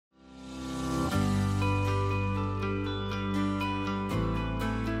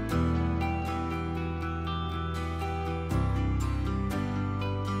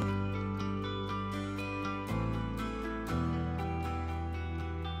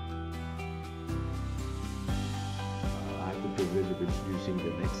introducing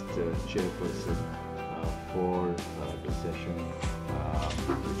the next chairperson for the session,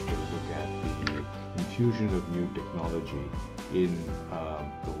 which will look at the infusion of new technology in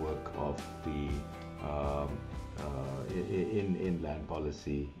the work of the in land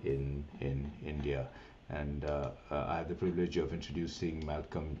policy in India. And I have the privilege of introducing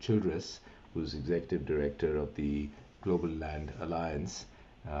Malcolm Childress, who's Executive Director of the Global Land Alliance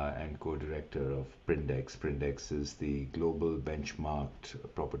and co-director of Prindex. Prindex is the global benchmarked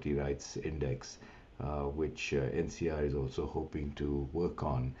property rights index, which NCR is also hoping to work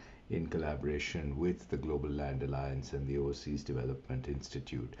on in collaboration with the Global Land Alliance and the Overseas Development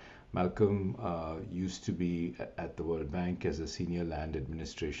Institute. Malcolm used to be at the World Bank as a senior land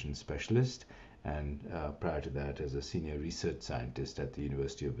administration specialist, and prior to that as a senior research scientist at the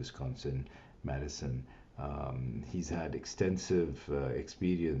University of Wisconsin-Madison. He's had extensive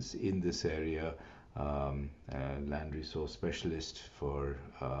experience in this area, land resource specialist for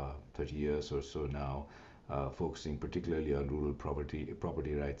 30 years or so now, focusing particularly on rural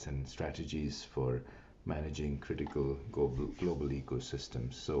property rights and strategies for managing critical global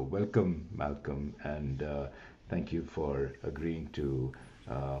ecosystems. So welcome, Malcolm, and thank you for agreeing to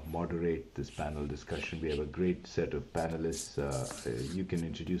moderate this panel discussion. We have a great set of panelists. You can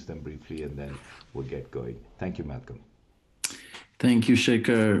introduce them briefly and then we'll get going. Thank you, Malcolm. Thank you,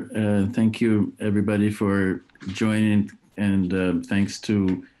 Shekhar. Thank you, everybody, for joining, and thanks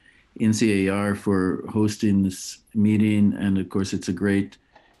to NCAER for hosting this meeting. And of course, it's a great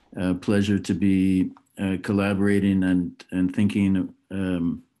pleasure to be collaborating and thinking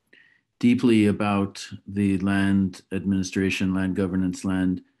deeply about the land administration, land governance,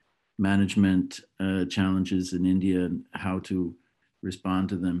 land management challenges in India and how to respond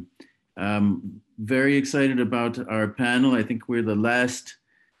to them. Very excited about our panel. I think we're the last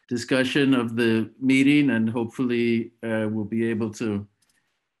discussion of the meeting, and hopefully we'll be able to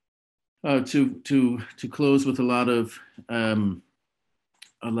close with a lot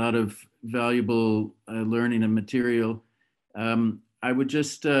of valuable learning and material. I would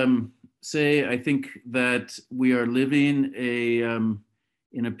just say, I think that we are living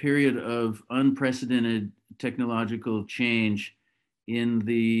in a period of unprecedented technological change in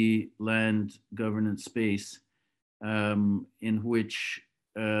the land governance space, in which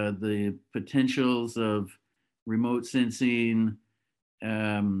the potentials of remote sensing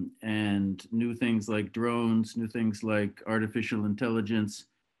and new things like drones, new things like artificial intelligence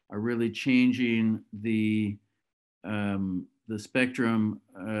are really changing the spectrum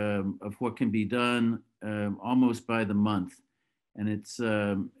of what can be done almost by the month. And it's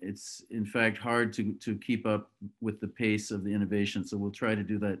in fact hard to keep up with the pace of the innovation. So we'll try to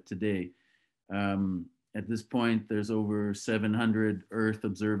do that today. At this point, there's over 700 Earth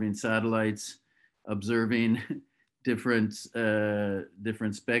observing satellites observing different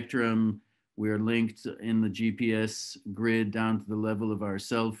spectrum. We are linked in the GPS grid down to the level of our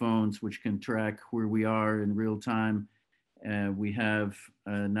cell phones, which can track where we are in real time. We have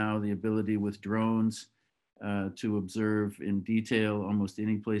now the ability with drones to observe in detail almost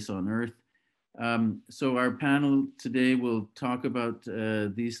any place on Earth. So our panel today will talk about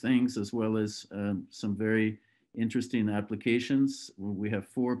these things, as well as some very interesting applications. We have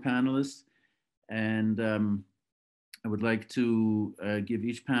 4 panelists, and I would like to give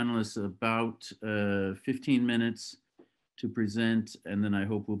each panelist about 15 minutes to present, and then I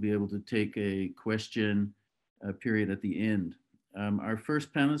hope we'll be able to take a question period at the end. Our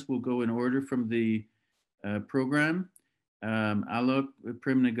first panelist will go in order from the program. Alok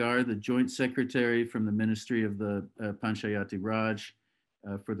Prem Nagar, the Joint Secretary from the Ministry of the Panchayati Raj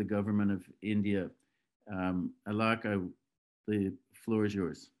for the Government of India. Alok, the floor is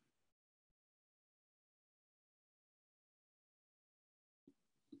yours.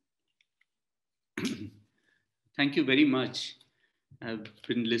 Thank you very much. I've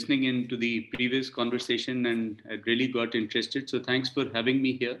been listening into the previous conversation and I really got interested. So thanks for having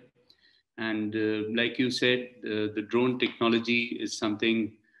me here. And like you said, the drone technology is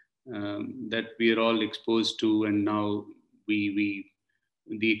something that we are all exposed to. And now the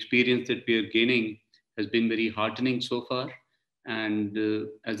experience that we are gaining has been very heartening so far. And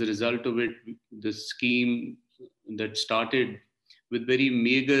as a result of it, the scheme that started with very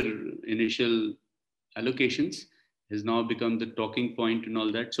meager initial allocations has now become the talking point and all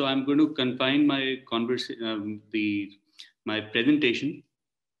that. So I'm going to confine my my presentation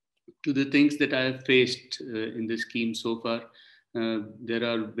to the things that I have faced in this scheme so far. There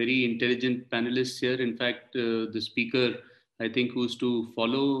are very intelligent panelists here. In fact, the speaker, I think, who's to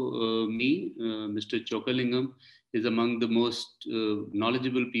follow me, Mr. Chockalingam, is among the most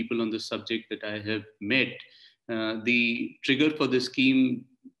knowledgeable people on the subject that I have met. The trigger for the scheme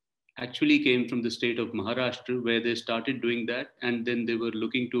actually came from the state of Maharashtra, where they started doing that, and then they were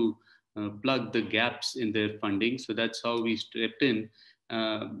looking to plug the gaps in their funding. So that's how we stepped in.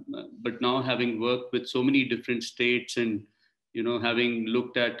 But now, having worked with so many different states, and having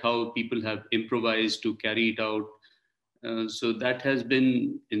looked at how people have improvised to carry it out, so that has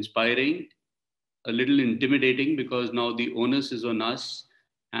been inspiring, a little intimidating, because now the onus is on us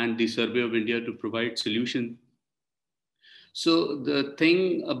and the Survey of India to provide solutions. So the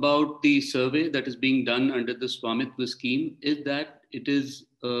thing about the survey that is being done under the Swamitva scheme is that it is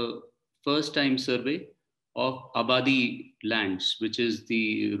a first-time survey of Abadi lands, which is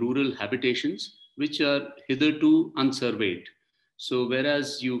the rural habitations, which are hitherto unsurveyed. So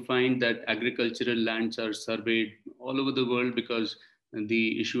whereas you find that agricultural lands are surveyed all over the world because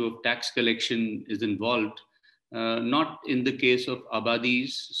the issue of tax collection is involved, not in the case of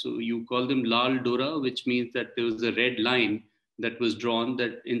Abadis. So you call them Lal Dora, which means that there was a red line that was drawn,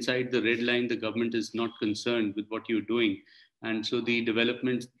 that inside the red line, the government is not concerned with what you're doing. And so the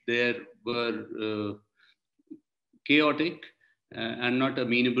developments there were chaotic and not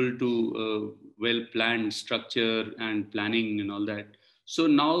amenable to well-planned structure and planning and all that. So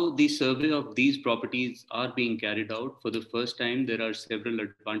now the survey of these properties are being carried out for the first time. There are several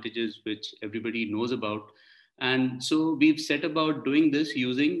advantages which everybody knows about. And so we've set about doing this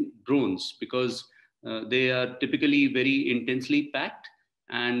using drones, because they are typically very intensely packed,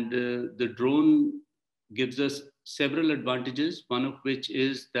 and the drone gives us several advantages, one of which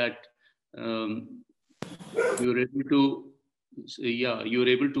is that you're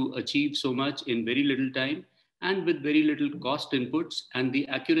able to achieve so much in very little time and with very little cost inputs, and the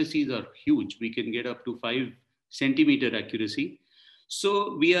accuracies are huge. We can get up to 5 centimeter accuracy.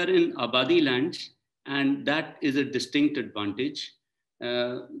 So we are in Abadi lands, and that is a distinct advantage.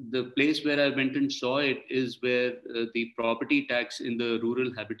 The place where I went and saw it is where the property tax in the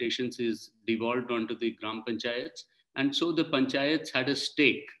rural habitations is devolved onto the Gram Panchayats. And so the Panchayats had a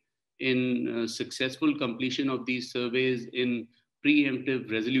stake in successful completion of these surveys, in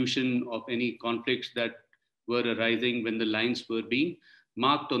preemptive resolution of any conflicts that were arising when the lines were being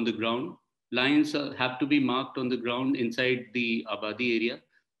marked on the ground. Lines have to be marked on the ground inside the Abadi area.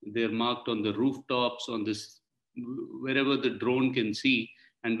 They're marked on the rooftops, on this, wherever the drone can see,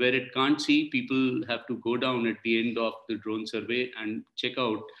 and where it can't see, people have to go down at the end of the drone survey and check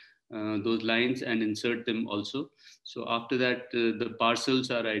out those lines and insert them also. So after that, the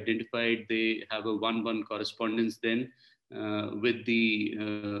parcels are identified. They have a one-one correspondence then with the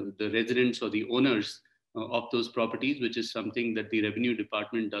residents or the owners of those properties, which is something that the revenue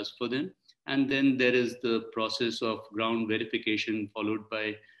department does for them. And then there is the process of ground verification, followed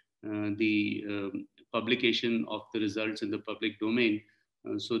by the publication of the results in the public domain,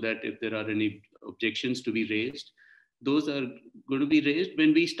 so that if there are any objections to be raised, those are going to be raised.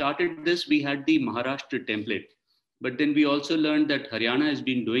 When we started this, we had the Maharashtra template, but then we also learned that Haryana has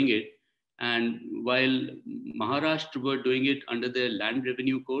been doing it. And while Maharashtra were doing it under the Land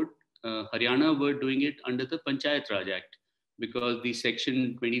Revenue Code, Haryana were doing it under the Panchayat Raj Act, because the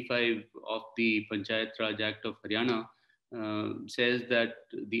section 25 of the Panchayat Raj Act of Haryana says that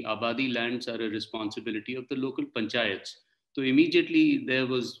the Abadi lands are a responsibility of the local panchayats. So immediately there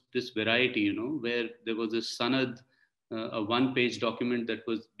was this variety, where there was a sanad, a one-page document that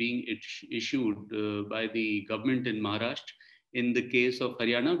was being issued by the government in Maharashtra. In the case of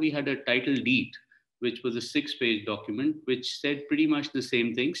Haryana, we had a title deed, which was a 6-page document, which said pretty much the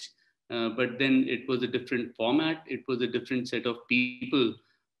same things, but then it was a different format. It was a different set of people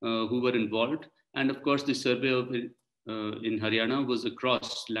who were involved. And of course, the survey of in Haryana was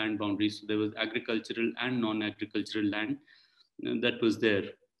across land boundaries. So there was agricultural and non-agricultural land that was there.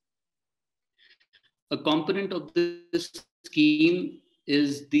 A component of this scheme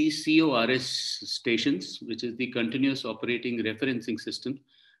is the CORS stations, which is the Continuous Operating Referencing System.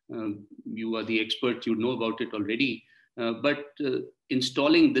 You are the expert, you know about it already. But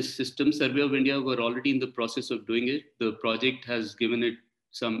installing this system, Survey of India were already in the process of doing it. The project has given it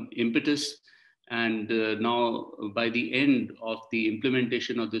some impetus. And now, by the end of the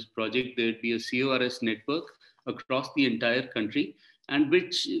implementation of this project, there will be a CORS network across the entire country, and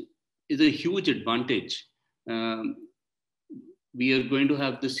which is a huge advantage. We are going to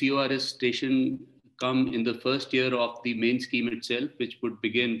have the CORS station come in the first year of the main scheme itself, which would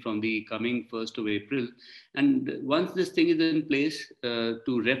begin from the coming 1st of April. And once this thing is in place,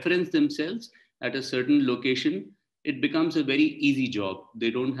 to reference themselves at a certain location, it becomes a very easy job.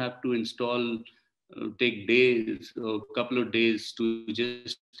 They don't have to install, take days or a couple of days to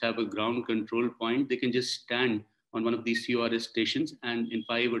just have a ground control point. They can just stand on one of these CORS stations, and in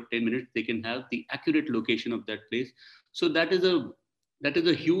 5 or 10 minutes, they can have the accurate location of that place. So that is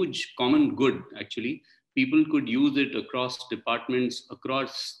a huge common good, actually. People could use it across departments,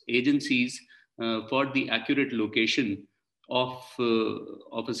 across agencies for the accurate location of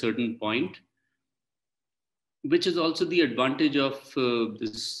a certain point, which is also the advantage of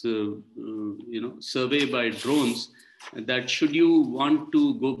this survey by drones, that should you want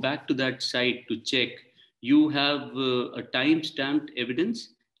to go back to that site to check, you have a time-stamped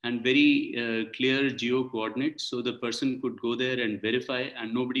evidence and very clear geo coordinates, so the person could go there and verify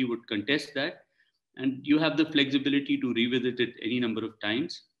and nobody would contest that. And you have the flexibility to revisit it any number of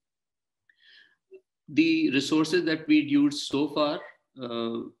times. The resources that we'd used so far,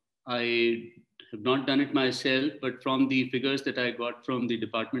 I have not done it myself, but from the figures that I got from the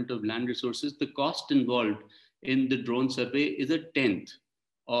Department of Land Resources, the cost involved in the drone survey is a 10th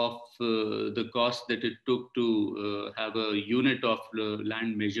of the cost that it took to have a unit of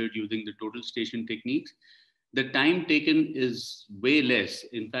land measured using the total station techniques. The time taken is way less.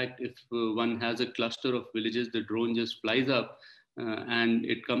 In fact, if one has a cluster of villages, the drone just flies up and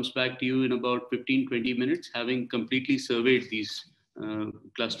it comes back to you in about 15-20 minutes, having completely surveyed these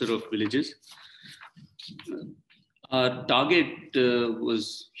cluster of villages. Our target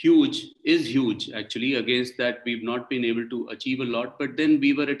is huge actually. Against that, we've not been able to achieve a lot, but then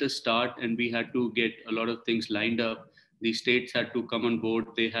we were at a start and we had to get a lot of things lined up. The states had to come on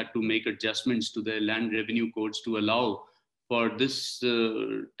board. They had to make adjustments to their land revenue codes to allow for this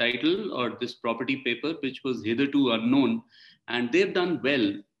title or this property paper, which was hitherto unknown. And they've done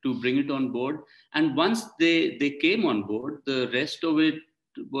well to bring it on board. And once they came on board, the rest of it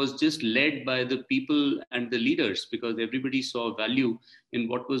was just led by the people and the leaders, because everybody saw value in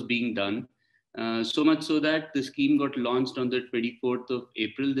what was being done. So much so that the scheme got launched on the 24th of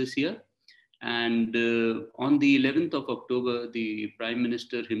April this year. And on the 11th of October, the Prime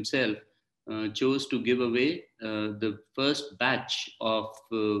Minister himself chose to give away the first batch of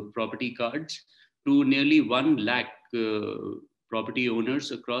property cards to nearly 1 lakh property owners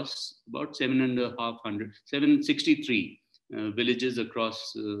across about 763 villages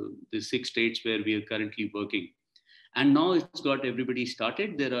across the 6 states where we are currently working. And now it's got everybody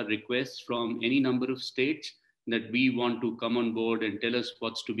started. There are requests from any number of states that we want to come on board and tell us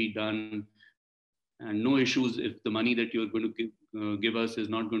what's to be done. And no issues if the money that you're going to give us is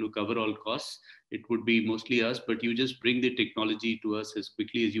not going to cover all costs. It would be mostly us, but you just bring the technology to us as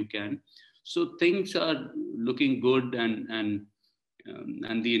quickly as you can. So things are looking good, and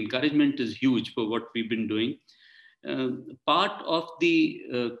the encouragement is huge for what we've been doing. Part of the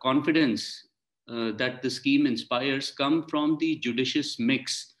confidence that the scheme inspires come from the judicious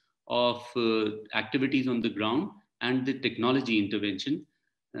mix of activities on the ground and the technology intervention.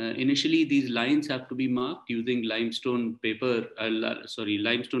 Initially, these lines have to be marked using limestone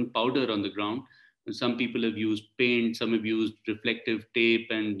limestone powder on the ground. Some people have used paint, some have used reflective tape,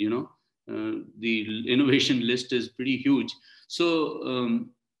 and the innovation list is pretty huge. So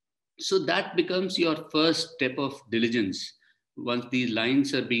that becomes your first step of diligence. Once these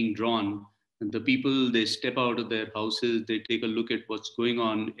lines are being drawn, the people, they step out of their houses, they take a look at what's going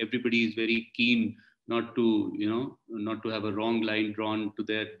on. Everybody is very keen not to have a wrong line drawn to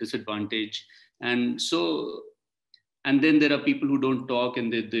their disadvantage. And then there are people who don't talk,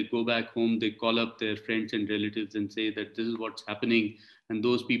 and they go back home, they call up their friends and relatives and say that this is what's happening. And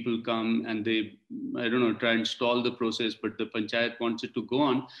those people come and they, try and stall the process, but the panchayat wants it to go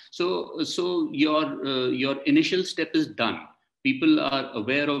on. So your initial step is done. People are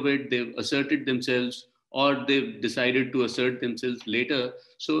aware of it, they've asserted themselves, or they've decided to assert themselves later.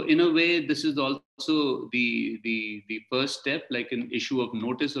 So in a way, this is also the first step, like an issue of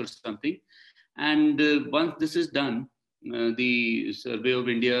notice or something. And once this is done, the Survey of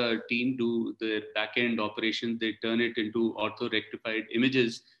India team do their back-end operations. They turn it into ortho-rectified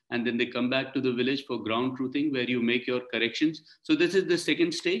images, and then they come back to the village for ground truthing, where you make your corrections. So this is the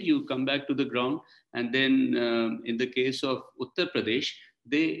second stage. You come back to the ground, and then in the case of Uttar Pradesh,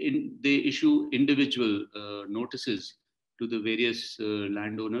 they issue individual notices to the various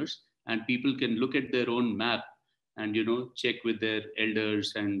landowners, and people can look at their own map and check with their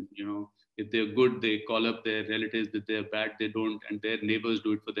elders, and if they're good, they call up their relatives. If they're bad, they don't, and their neighbors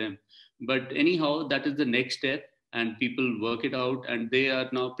do it for them. But anyhow, that is the next step, and people work it out, and they are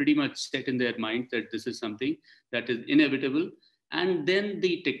now pretty much set in their mind that this is something that is inevitable. And then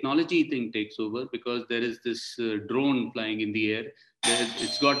the technology thing takes over, because there is this drone flying in the air.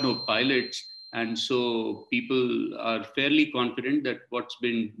 It's got no pilots, and so people are fairly confident that what's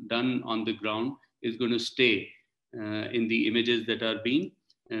been done on the ground is going to stay in the images that are being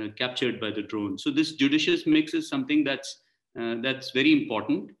captured by the drone. So this judicious mix is something that's very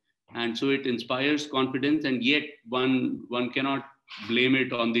important. And so it inspires confidence, and yet one cannot blame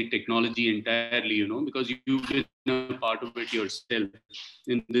it on the technology entirely, you know, because you've been a part of it yourself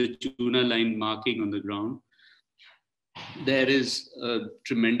in the tuna line marking on the ground. There is a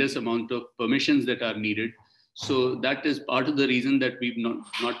tremendous amount of permissions that are needed. So that is part of the reason that we've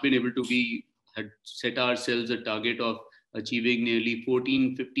not been able to had set ourselves a target of achieving nearly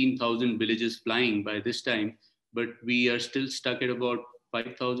 15,000 villages flying by this time, but we are still stuck at about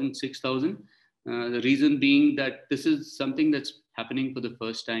 5,000, 6,000. The reason being that this is something that's happening for the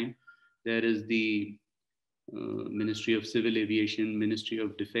first time. There is the Ministry of Civil Aviation, Ministry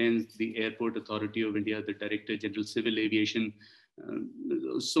of Defense, the Airport Authority of India, the Director General Civil Aviation.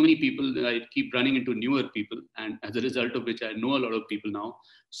 So many people, I keep running into newer people, and as a result of which I know a lot of people now.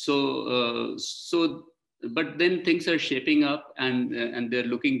 But then things are shaping up, and they're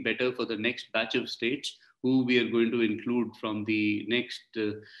looking better for the next batch of states who we are going to include from the next.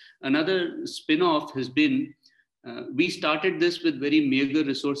 Another spin-off has been, we started this with very meager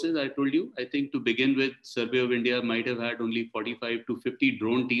resources, I told you. I think to begin with, Survey of India might have had only 45 to 50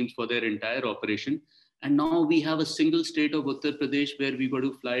 drone teams for their entire operation. And now we have a single state of Uttar Pradesh where we got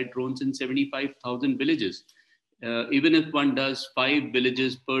to fly drones in 75,000 villages. Even if one does 5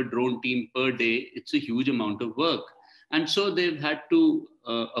 villages per drone team per day, it's a huge amount of work. And so they've had to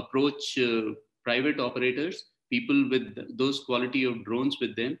approach private operators, people with those quality of drones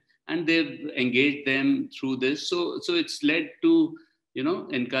with them, and they've engaged them through this. So it's led to, you know,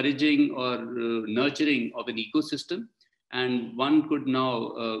 encouraging or nurturing of an ecosystem. And one could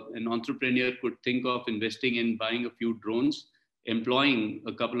now, an entrepreneur could think of investing in buying a few drones, employing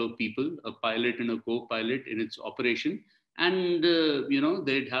a couple of people, a pilot and a co-pilot in its operation. And, you know,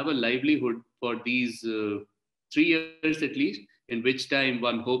 they'd have a livelihood for these 3 years at least, in which time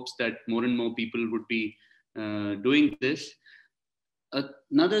one hopes that more and more people would be doing this.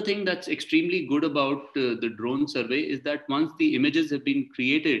 Another thing that's extremely good about the drone survey is that once the images have been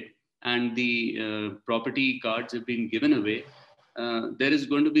created and the property cards have been given away, there is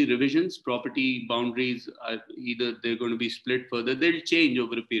going to be revisions. Property boundaries are either they're going to be split further, they'll change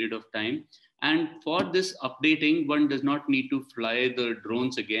over a period of time. And for this updating, one does not need to fly the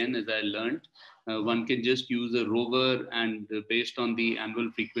drones again, as I learned. One can just use a rover, and based on the annual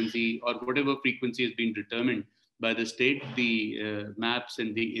frequency or whatever frequency has been determined by the state, the maps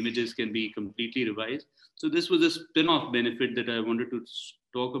and the images can be completely revised. So this was a spin-off benefit that I wanted to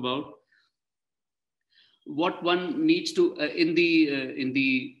talk about. What one needs to, in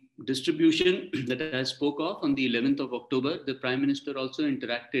the distribution that I spoke of on the 11th of October, the Prime Minister also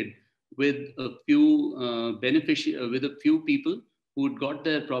interacted with a few with a few people who'd got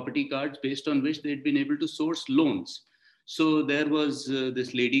their property cards based on which they'd been able to source loans. So there was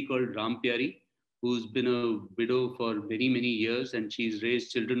this lady called Ram Pyari, who's been a widow for many, many years, and she's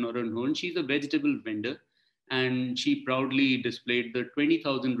raised children on her own. She's a vegetable vendor, and she proudly displayed the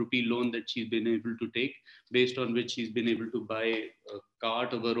 20,000 rupee loan that she's been able to take, based on which she's been able to buy a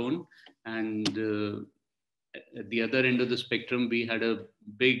cart of her own. And at the other end of the spectrum, we had a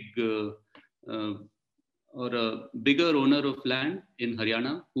bigger owner of land in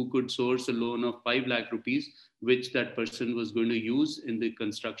Haryana who could source a loan of 5 lakh rupees, which that person was going to use in the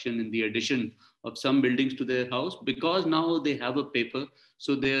construction, in the addition of some buildings to their house, because now they have a paper.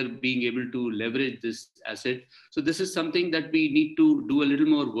 So they're being able to leverage this asset. So this is something that we need to do a little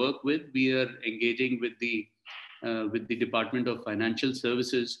more work with. We are engaging with the Department of Financial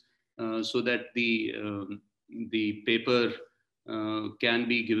Services so that the paper can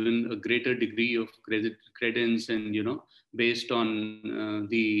be given a greater degree of credence, and, you know, based on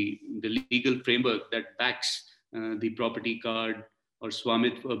the legal framework that backs the property card or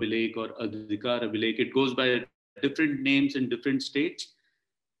Swamitva Abhilekh or Adhikar Abhilekh. It goes by different names in different states.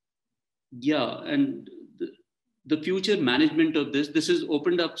 Yeah, and the future management of this has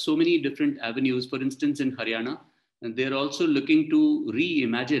opened up so many different avenues. For instance, in Haryana, and they're also looking to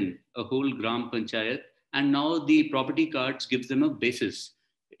reimagine a whole Gram Panchayat. And now the property cards gives them a basis.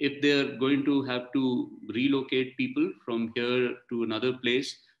 If they're going to have to relocate people from here to another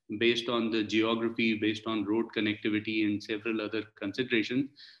place based on the geography, based on road connectivity and several other considerations,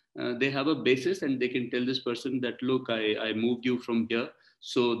 they have a basis, and they can tell this person that, look, I moved you from here.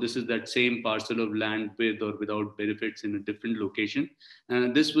 So this is that same parcel of land with or without benefits in a different location.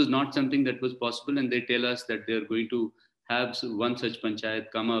 This was not something that was possible. And they tell us that they're going to have one such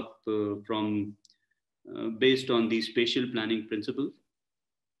panchayat come up based on the spatial planning principles.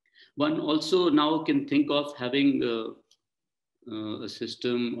 One also now can think of having a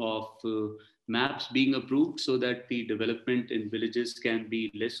system of maps being approved so that the development in villages can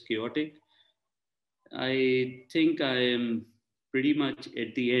be less chaotic. I think I am pretty much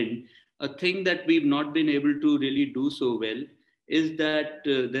at the end. A thing that we've not been able to really do so well is that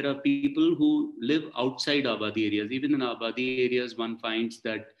there are people who live outside Abadi areas. Even in Abadi areas, one finds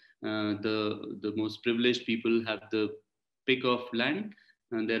that the most privileged people have the pick of land,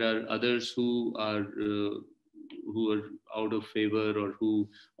 and there are others who are out of favor or who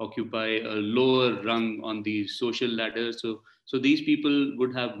occupy a lower rung on the social ladder. So these people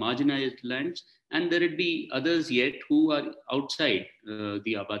would have marginalized lands, and there would be others yet who are outside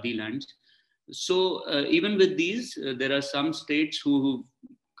the Abadi lands. So even with these, there are some states who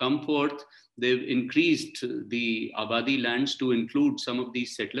come forth. They've increased the Abadi lands to include some of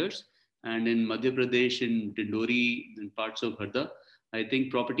these settlers. And in Madhya Pradesh, in Dindori, in parts of Harda, I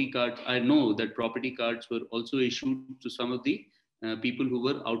think property cards, I know that property cards were also issued to some of the people who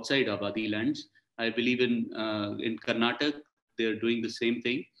were outside Abadi lands. I believe in Karnataka, they're doing the same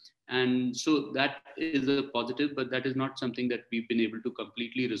thing. And so that is a positive, but that is not something that we've been able to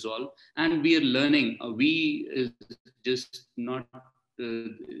completely resolve. And we are learning. We is just not,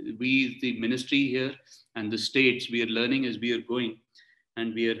 we, the ministry here and the states, we are learning as we are going.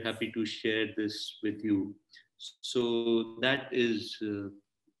 And we are happy to share this with you. So that is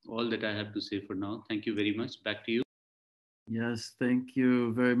all that I have to say for now. Thank you very much. Back to you. Yes, thank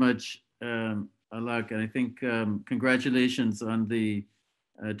you very much, Alok. And I think congratulations on the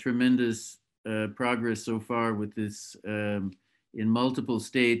tremendous progress so far with this in multiple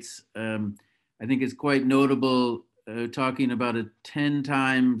states. I think it's quite notable talking about a 10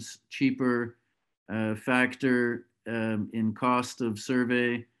 times cheaper factor in cost of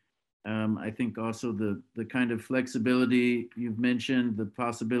survey. I think also the kind of flexibility you've mentioned, the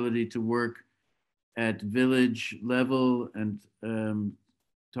possibility to work at village level, and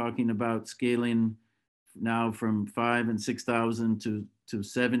talking about scaling now from 5,000 and 6,000 to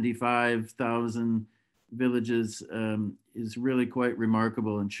 75,000 villages is really quite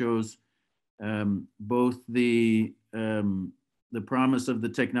remarkable, and shows both the promise of the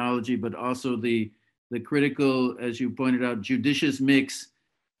technology, but also the critical, as you pointed out, judicious mix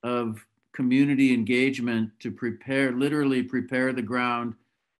of community engagement to prepare, literally prepare the ground,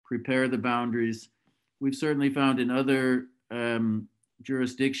 prepare the boundaries. We've certainly found in other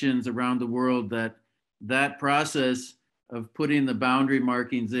jurisdictions around the world that that process of putting the boundary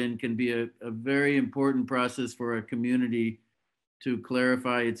markings in can be a very important process for a community to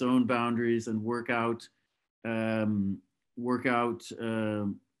clarify its own boundaries and work out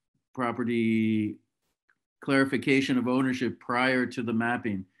property clarification of ownership prior to the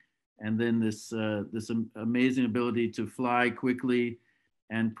mapping. And then this amazing ability to fly quickly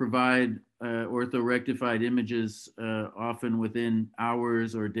and provide ortho-rectified images often within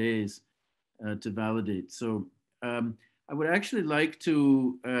hours or days to validate. So I would actually like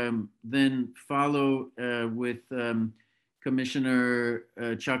to then follow with Commissioner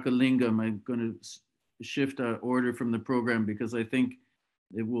Chockalingam. I'm going to shift order from the program because I think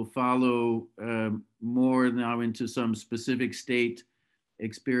it will follow more now into some specific state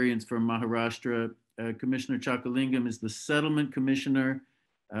experience from Maharashtra. Commissioner Chockalingam is the Settlement Commissioner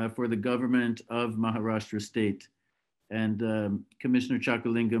for the government of Maharashtra state. And Commissioner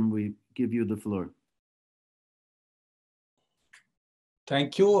Chockalingam, we give you the floor.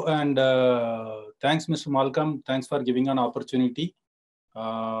 Thank you, and thanks, Mr. Malcolm. Thanks for giving an opportunity.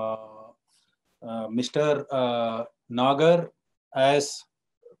 Mr. Nagar has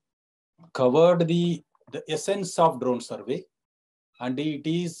covered the essence of drone survey, and it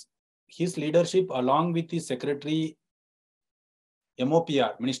is his leadership along with the Secretary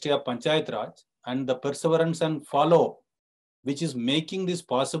MOPR, Ministry of Panchayati Raj, and the perseverance and follow which is making this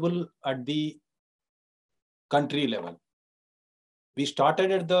possible at the country level. We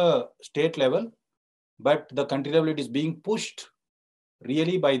started at the state level, but the country level, it is being pushed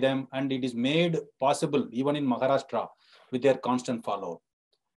really by them, and it is made possible even in Maharashtra with their constant follow.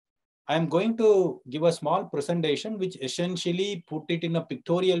 I am going to give a small presentation which essentially put it in a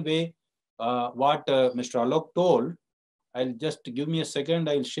pictorial way what Mr. Alok told. I'll just give me a second.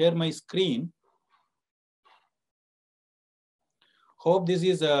 I'll share my screen. Hope this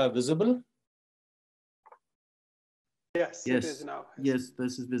is visible. Yes, yes, it is now. Yes,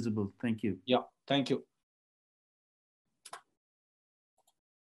 this is visible. Thank you. Yeah, thank you.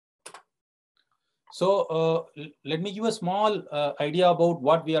 So let me give a small idea about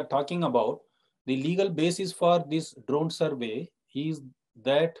what we are talking about. The legal basis for this drone survey is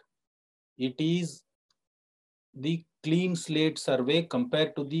that it is the clean slate survey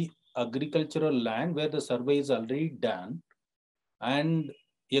compared to the agricultural land where the survey is already done. And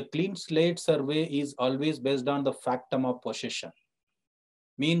a clean slate survey is always based on the factum of possession.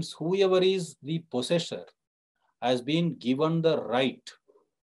 Means whoever is the possessor has been given the right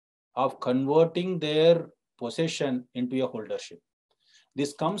of converting their possession into a holdership.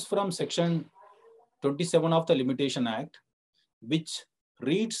 This comes from section 27 of the Limitation Act, which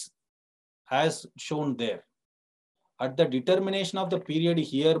reads as shown there. At the determination of the period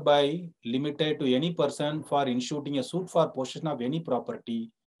hereby limited to any person for instituting a suit for possession of any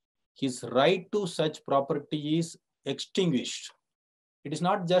property, his right to such property is extinguished. It is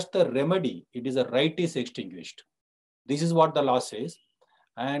not just a remedy, it is a right is extinguished. This is what the law says.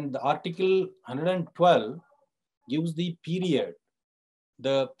 And the Article 112 gives the period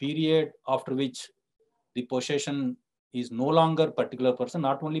after which the possession is no longer particular person,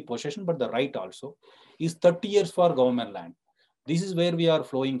 not only possession, but the right also, is 30 years for government land. This is where we are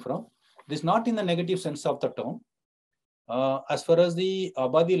flowing from. This is not in the negative sense of the term. As far as the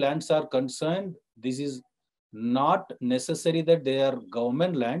Abadi lands are concerned, this is not necessary that they are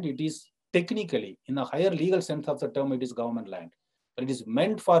government land. It is technically, in a higher legal sense of the term, it is government land. But it is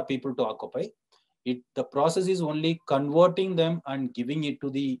meant for people to occupy. The process is only converting them and giving it to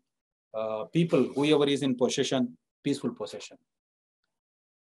the people, whoever is in possession, peaceful possession.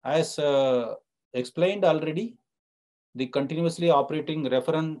 As explained already, the continuously operating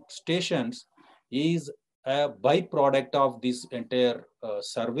reference stations is a byproduct of this entire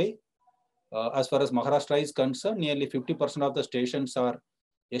survey. As far as Maharashtra is concerned, nearly 50% of the stations are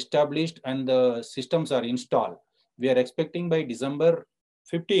established and the systems are installed. We are expecting by December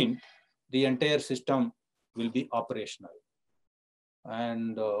 15, the entire system will be operational.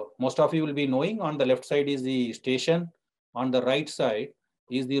 And most of you will be knowing on the left side is the station, on the right side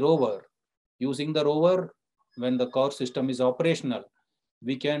is the rover. Using the rover, when the core system is operational,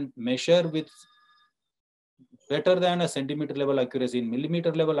 we can measure with better than a centimeter level accuracy, in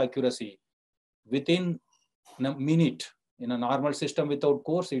millimeter level accuracy, within a minute. In a normal system without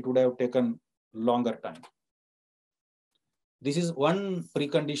cores, it would have taken longer time. This is one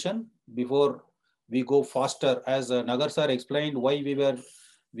precondition before we go faster. As Nagar sir explained why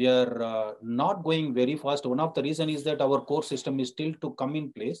we are not going very fast. One of the reasons is that our core system is still to come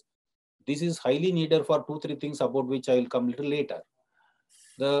in place. This is highly needed for 2-3 things about which I will come a little later.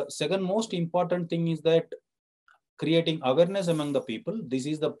 The second most important thing is that creating awareness among the people. This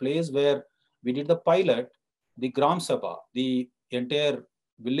is the place where we did the pilot, the Gram Sabha, the entire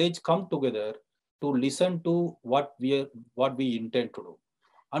village come together to listen to what we intend to do.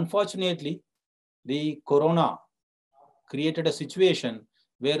 Unfortunately, the corona created a situation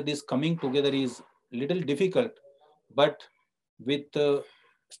where this coming together is little difficult, but with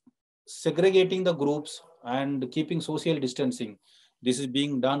segregating the groups and keeping social distancing, this is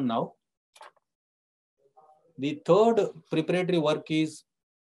being done now. The third preparatory work is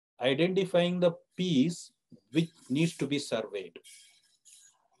identifying the piece which needs to be surveyed.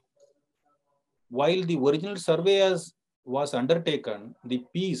 While the original survey was undertaken, the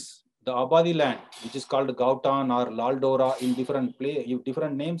piece, the Abadi land, which is called Gautan or Laldora in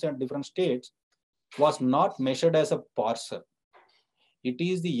different names and different states, was not measured as a parcel. It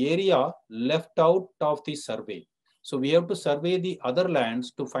is the area left out of the survey. So we have to survey the other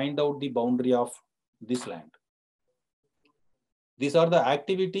lands to find out the boundary of this land. These are the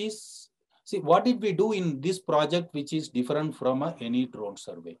activities. See, what did we do in this project which is different from any drone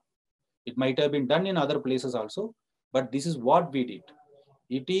survey? It might have been done in other places also, but this is what we did.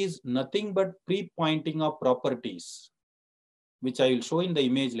 It is nothing but pre-pointing of properties, which I will show in the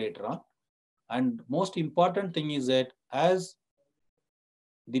image later on. And most important thing is that as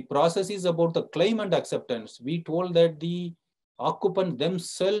the process is about the claim and acceptance, we told that the occupant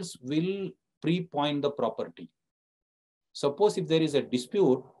themselves will pre-point the property. Suppose if there is a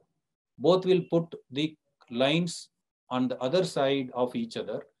dispute, both will put the lines on the other side of each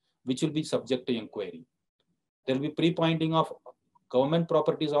other, which will be subject to inquiry. There will be pre-pointing of government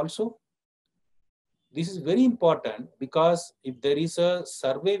properties also. This is very important because if there is a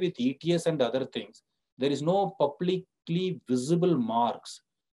survey with ETS and other things, there is no publicly visible marks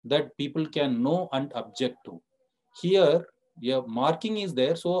that people can know and object to. Here, your marking is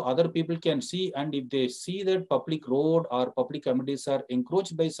there so other people can see, and if they see that public road or public amenities are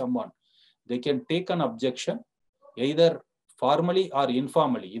encroached by someone, they can take an objection either formally or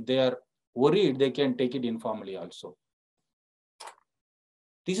informally. If they are worried, they can take it informally also.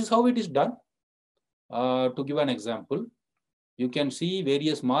 This is how it is done. To give an example, you can see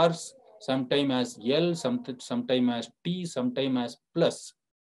various marks, sometime as L, sometime as T, sometime as plus.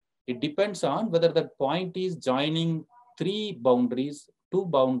 It depends on whether that point is joining 3 boundaries, 2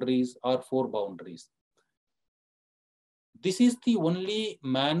 boundaries, or 4 boundaries. This is the only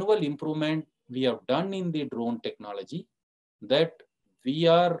manual improvement we have done in the drone technology, that we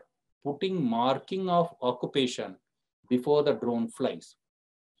are putting marking of occupation before the drone flies.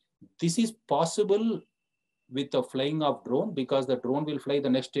 This is possible with the flying of drone because the drone will fly the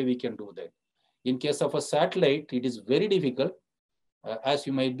next day, we can do that. In case of a satellite, it is very difficult. As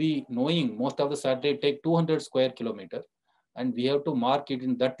you might be knowing, most of the satellite take 200 square kilometers, and we have to mark it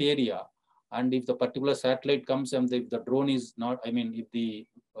in that area. And if the particular satellite comes and if the drone is not, I mean, if the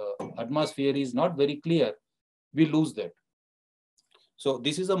atmosphere is not very clear, we lose that. So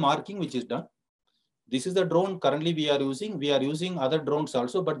this is a marking which is done. This is the drone currently we are using. We are using other drones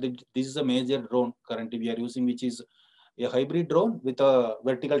also, but this is a major drone currently we are using, which is a hybrid drone with a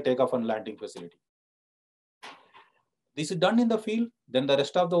vertical takeoff and landing facility. This is done in the field. Then the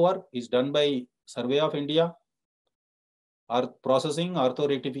rest of the work is done by Survey of India, processing, ortho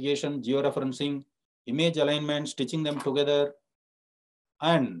rectification, georeferencing, image alignment, stitching them together.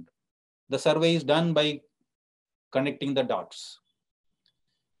 And the survey is done by connecting the dots.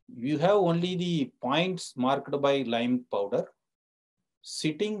 You have only the points marked by lime powder.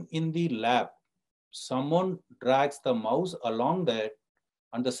 Sitting in the lab, someone drags the mouse along that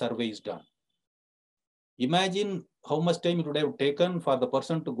and the survey is done. Imagine how much time it would have taken for the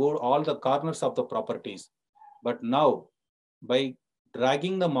person to go all the corners of the properties. But now, by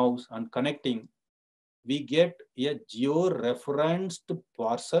dragging the mouse and connecting, we get a geo-referenced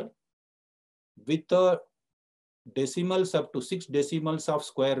parcel with a decimals up to 6 decimals of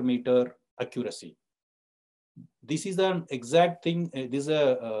square meter accuracy. This is an exact thing. This is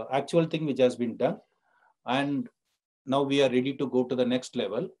a actual thing which has been done. And now we are ready to go to the next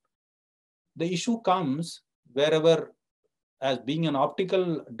level. The issue comes wherever, as being an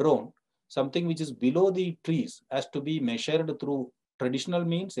optical drone, something which is below the trees has to be measured through traditional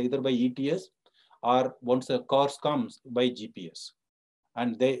means, either by ETS or once the course comes by GPS.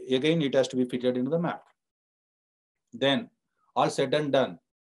 And again, it has to be fitted into the map. Then, all said and done,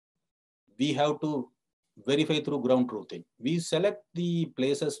 we have to verify through ground truthing. We select the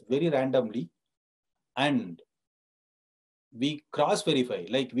places very randomly and we cross-verify,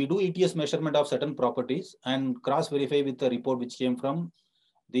 like we do ETS measurement of certain properties and cross-verify with the report which came from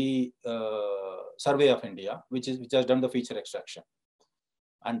the Survey of India, which has done the feature extraction.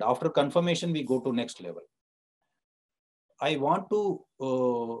 And after confirmation, we go to next level. I want to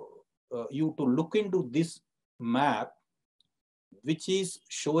you to look into this map, which is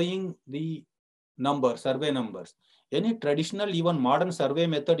showing the survey numbers. Any traditional, even modern survey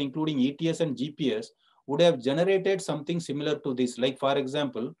method, including ETS and GPS, would have generated something similar to this. Like, for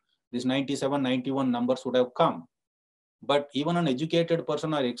example, this 97, 91 numbers would have come. But even an educated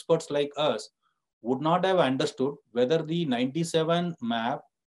person or experts like us would not have understood whether the 97 map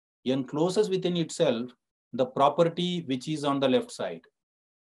encloses within itself the property which is on the left side,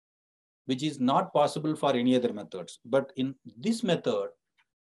 which is not possible for any other methods. But in this method,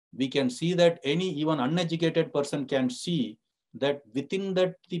 we can see that any even uneducated person can see that within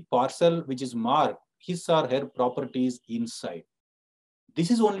that the parcel which is marked, his or her properties inside.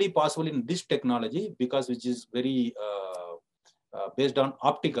 This is only possible in this technology because which is very based on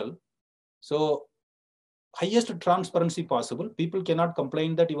optical. So highest transparency possible. People cannot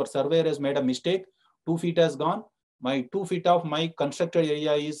complain that your surveyor has made a mistake, 2 feet has gone, my 2 feet of my constructed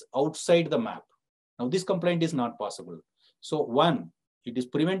area is outside the map. Now this complaint is not possible. So 1, it is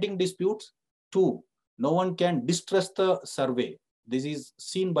preventing disputes. 2, no one can distrust the survey. This is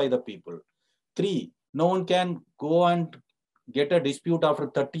seen by the people. 3, no one can go and get a dispute after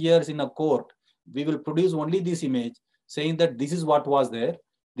 30 years in a court. We will produce only this image saying that this is what was there.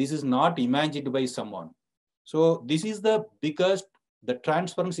 This is not imagined by someone. So this is the biggest, the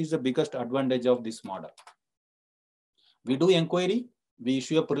transparency is the biggest advantage of this model. We do inquiry, we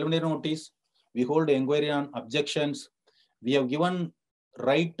issue a preliminary notice, we hold inquiry on objections. We have given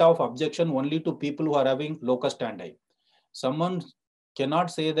right of objection only to people who are having locus standi. Someone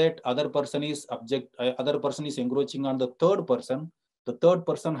cannot say that other person is encroaching on the third person. The third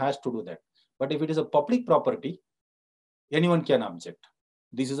person has to do that. But if it is a public property, anyone can object.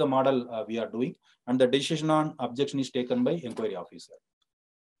 This is a model we are doing, and the decision on objection is taken by inquiry officer.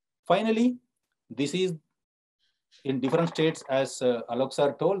 Finally, this is in different states, as Alok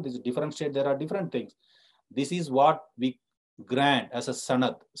sir told, this is different state, there are different things. This is what we grant as a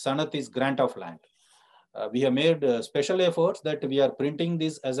sanat. Sanat is grant of land. We have made special efforts that we are printing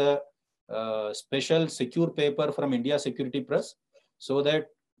this as a special secure paper from India Security Press, so that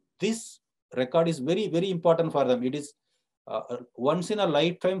this record is very, very important for them. It is once in a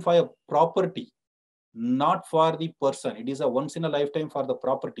lifetime for a property, not for the person. It is a once in a lifetime for the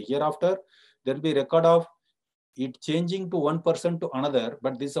property. Hereafter, there will be record of it changing to one person to another,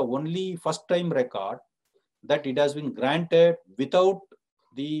 but this is the only first time record that it has been granted without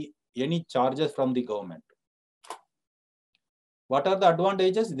any charges from the government. What are the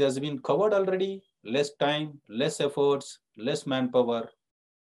advantages? It has been covered already. Less time, less efforts, less manpower.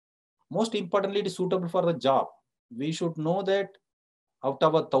 Most importantly, it is suitable for the job. We should know that out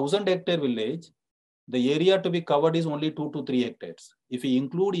of a 1,000-hectare village, the area to be covered is only 2 to 3 hectares. If we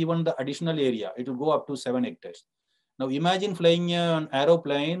include even the additional area, it will go up to 7 hectares. Now imagine flying an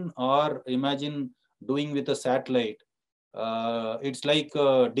aeroplane, or imagine doing with a satellite. It's like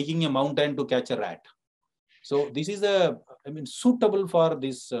digging a mountain to catch a rat. So this is suitable for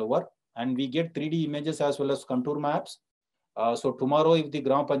this work, and we get 3D images as well as contour maps. So tomorrow, if the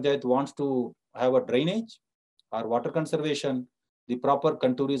Gram Panchayat wants to have a drainage or water conservation, the proper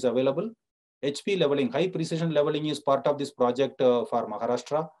contour is available. HP leveling, high precision leveling is part of this project for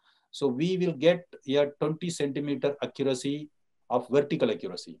Maharashtra. So we will get a 20 centimeter accuracy of vertical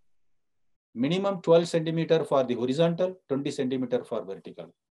accuracy. Minimum 12 centimeter for the horizontal, 20 centimeter for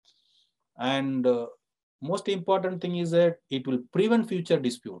vertical. And most important thing is that it will prevent future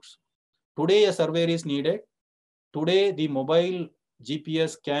disputes. Today, a surveyor is needed. Today, the mobile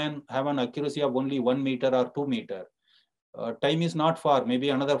GPS can have an accuracy of only 1 meter or 2 meter. Time is not far, maybe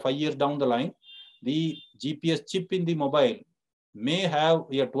another 5 years down the line, the GPS chip in the mobile may have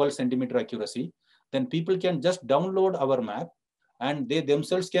a 12 centimeter accuracy. Then people can just download our map and they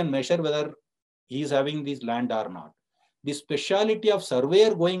themselves can measure whether he is having this land or not. The speciality of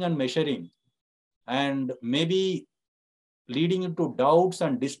surveyor going and measuring and maybe leading into doubts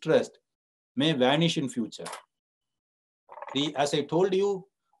and distrust may vanish in future. As I told you,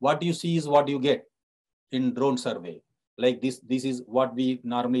 what you see is what you get in drone survey. Like this is what we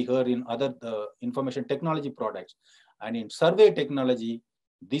normally hear in other information technology products. And in survey technology,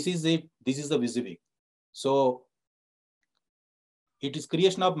 this is it. This is the WYSIWYG. So it is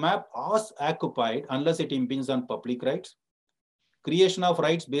creation of map as occupied unless it impinges on public rights. Creation of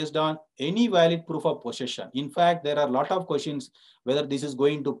rights based on any valid proof of possession. In fact, there are a lot of questions whether this is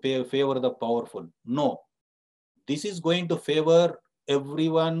going to favor the powerful. No, this is going to favor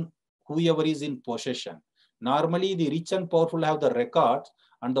everyone, whoever is in possession. Normally, the rich and powerful have the records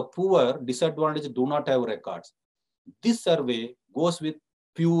and the poor, disadvantaged, do not have records. This survey goes with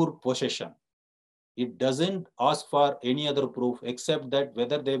pure possession. It doesn't ask for any other proof except that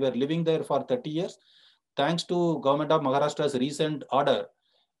whether they were living there for 30 years. Thanks to Government of Maharashtra's recent order,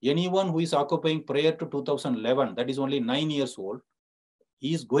 anyone who is occupying prior to 2011, that is only 9 years old,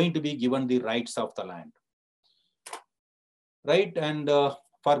 is going to be given the rights of the land. Right, and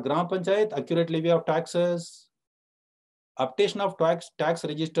for Gram Panchayat, accurate levy of taxes, updation of tax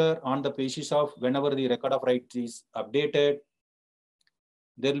register on the basis of whenever the record of rights is updated,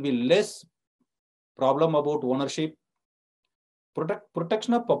 there will be less problem about ownership.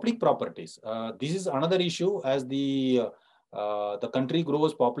 Protection of public properties. This is another issue. As the country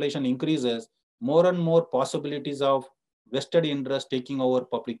grows, population increases, more and more possibilities of vested interest taking over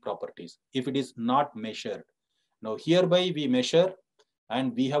public properties if it is not measured. Now, hereby we measure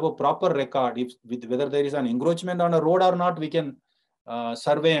and we have a proper record. Whether there is an encroachment on a road or not, we can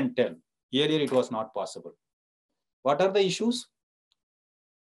survey and tell. Earlier, it was not possible. What are the issues?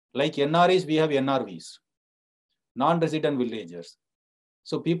 Like NRAs, we have NRVs, non-resident villagers.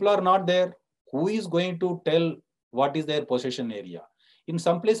 So people are not there. Who is going to tell what is their possession area? In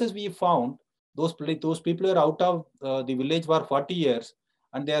some places, we found those people are out of the village for 40 years.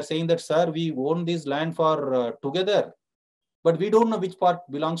 And they are saying that, sir, we own this land for together, but we don't know which part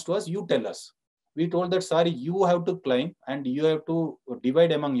belongs to us. You tell us. We told that, sorry, you have to claim and you have to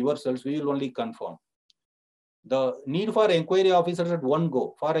divide among yourselves. We will only confirm. The need for inquiry officers at one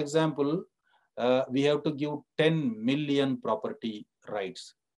go. For example, we have to give 10 million property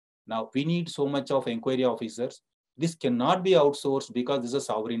rights. Now, we need so much of inquiry officers. This cannot be outsourced because this is a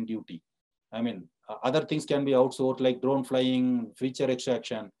sovereign duty. I mean, other things can be outsourced like drone flying, feature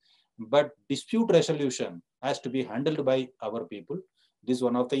extraction, but dispute resolution has to be handled by our people. This is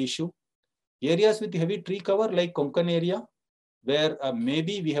one of the issue. Areas with heavy tree cover like Konkan area, where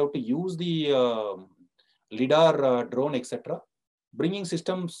maybe we have to use the LIDAR drone, etc. Bringing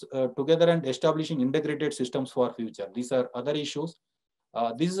systems together and establishing integrated systems for future. These are other issues.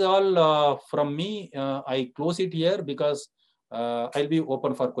 This is all from me. I close it here because I'll be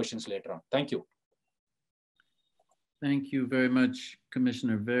open for questions later on. Thank you. Thank you very much,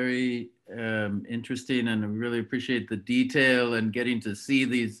 Commissioner. Very interesting, and I really appreciate the detail and getting to see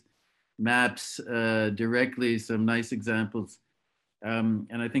these maps directly, some nice examples. And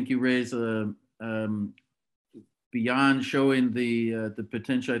I think you raise beyond showing the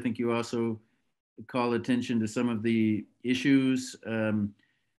potential, I think you also call attention to some of the issues.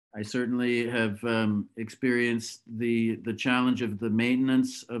 I certainly have experienced the challenge of the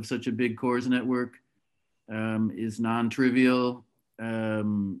maintenance of such a big CORS network is non-trivial.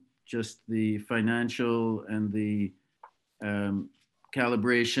 Just the financial and the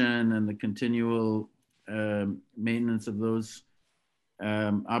calibration and the continual maintenance of those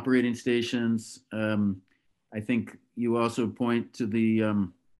operating stations. I think you also point to the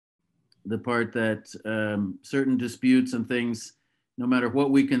part that certain disputes and things, no matter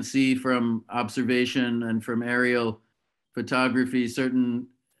what we can see from observation and from aerial photography, certain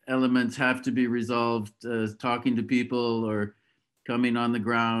elements have to be resolved talking to people or coming on the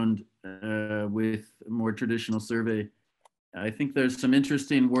ground with more traditional survey. I think there's some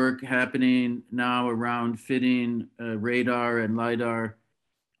interesting work happening now around fitting radar and LiDAR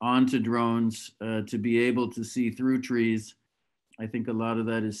onto drones to be able to see through trees. I think a lot of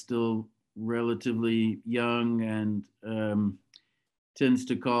that is still relatively young and tends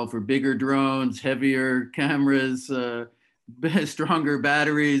to call for bigger drones, heavier cameras, stronger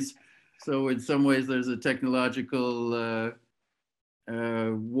batteries. So in some ways there's a technological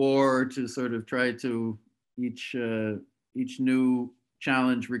war to sort of try to each new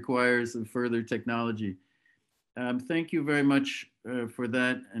challenge requires a further technology. Thank you very much for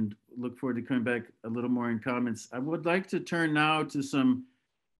that, and look forward to coming back a little more in comments. I would like to turn now to some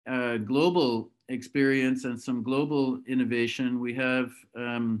global experience and some global innovation. We have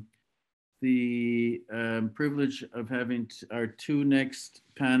the privilege of having our two next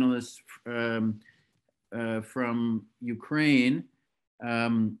panelists from Ukraine,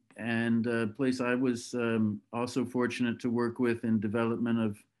 and a place I was also fortunate to work with in development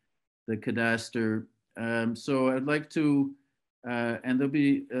of the Cadastre. So I'd like to, and they'll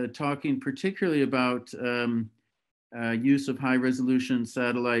be talking particularly about use of high resolution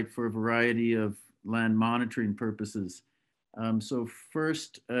satellite for a variety of land monitoring purposes. So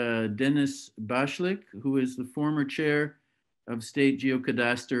first, Denis Bashlyk, who is the former chair of State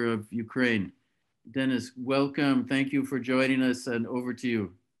GeoCadastre of Ukraine. Denis, welcome. Thank you for joining us, and over to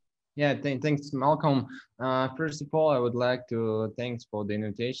you. Yeah, thanks, Malcolm. First of all, I would like to thanks for the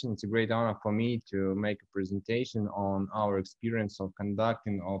invitation. It's a great honor for me to make a presentation on our experience of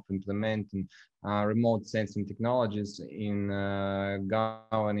conducting, of implementing remote sensing technologies in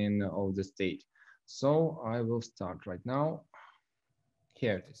governing of the state. So I will start right now.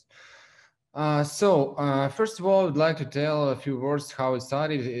 Here it is. First of all, I would like to tell a few words how it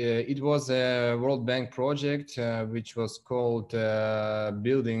started. It was a World Bank project, which was called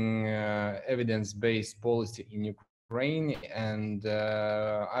Building Evidence-Based Policy in Ukraine. And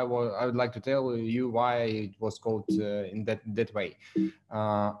I would like to tell you why it was called in that way.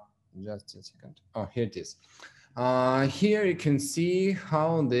 Just a second. Oh, here it is. Here you can see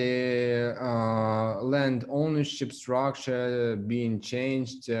how the land ownership structure being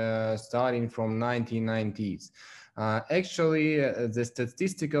changed starting from 1990s. Actually, the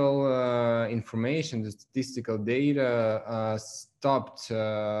statistical information, the statistical data stopped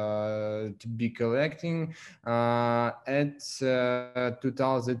to be collecting at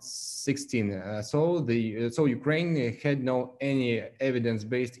 2016. So Ukraine had no any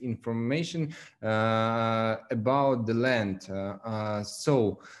evidence-based information about the land.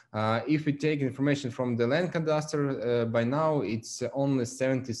 If we take information from the land cadastre, by now it's only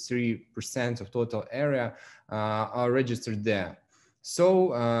 73% of total area are registered there.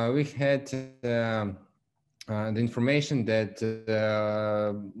 So we had the information that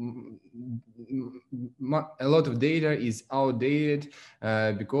a lot of data is outdated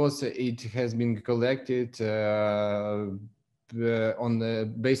because it has been collected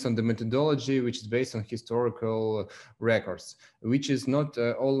based on the methodology, which is based on historical records, which is not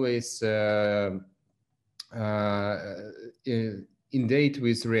always in date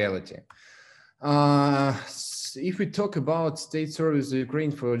with reality. If we talk about state service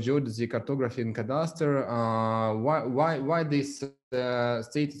Ukraine for geodesy, cartography, and cadastre, why this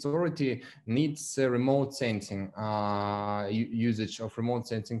state authority needs remote sensing, usage of remote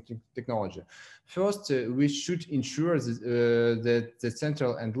sensing technology? First, we should ensure that the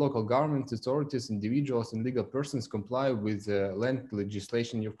central and local government authorities, individuals, and legal persons comply with the land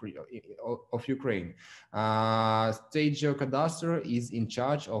legislation of Ukraine. State GeoCadastre is in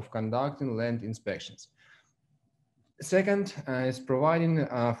charge of conducting land inspections. Second is providing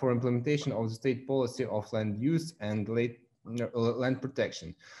for implementation of the state policy of land use and land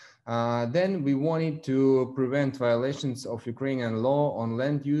protection. Then we wanted to prevent violations of Ukrainian law on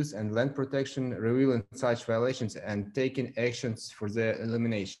land use and land protection, revealing such violations and taking actions for their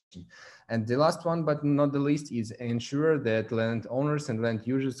elimination. And the last one, but not the least, is ensure that land owners and land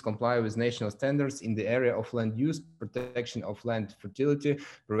users comply with national standards in the area of land use, protection of land fertility,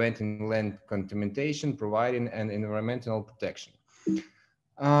 preventing land contamination, providing an environmental protection.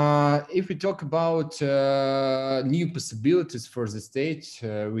 If we talk about new possibilities for the state,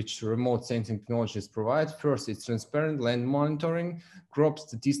 which remote sensing technologies provide, first, it's transparent land monitoring, crop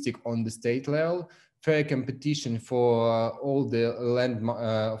statistic on the state level, fair competition for all the land,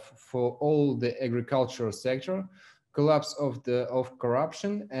 for all the agricultural sector, collapse of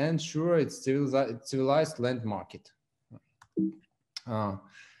corruption, and sure, it's civilized land market.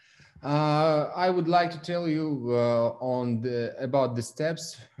 I would like to tell you about the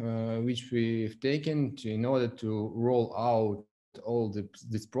steps which we've taken in order to roll out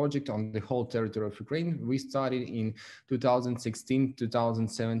this project on the whole territory of Ukraine. We started in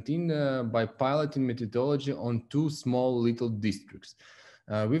 2016-2017 by piloting methodology on 2 small little districts.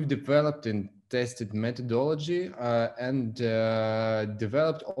 We've developed and tested methodology and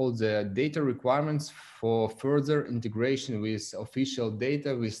developed all the data requirements for further integration with official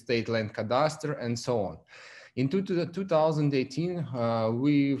data, with state land cadastre, and so on. In 2018,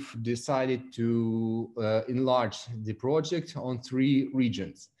 we've decided to enlarge the project on 3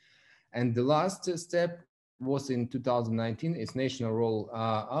 regions. And the last step was in 2019, it's national roll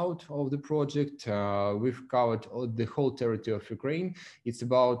out of the project. We've covered the whole territory of Ukraine. It's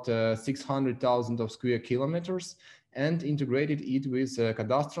about 600,000 of square kilometers, and integrated it with a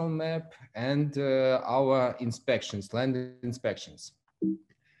cadastral map and our inspections, land inspections.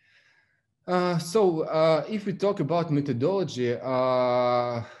 If we talk about methodology,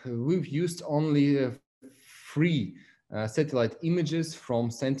 we've used only 3 satellite images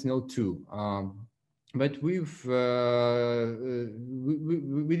from Sentinel-2. But we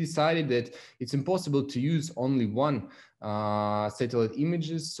decided that it's impossible to use only 1 satellite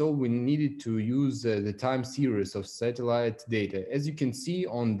images, so we needed to use the time series of satellite data. As you can see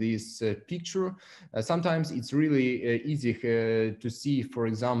on this picture, sometimes it's really easy to see, for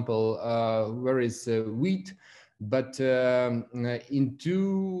example, where is wheat, but in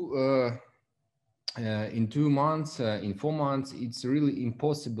 2 months, in 4 months, it's really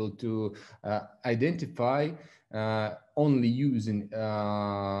impossible to identify only using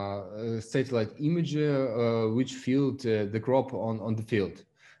satellite image which field the crop on the field.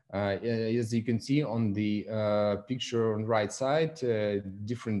 As you can see on the picture on the right side,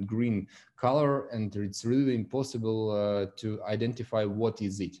 different green color, and it's really impossible to identify what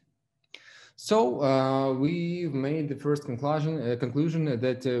is it. So we made the first conclusion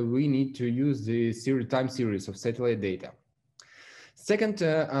that we need to use the time series of satellite data. Second,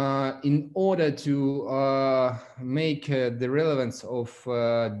 in order to make the relevance of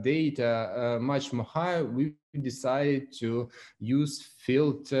data much more higher, we decided to use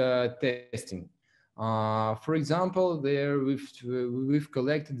field testing. For example, there we've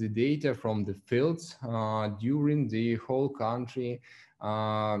collected the data from the fields during the whole country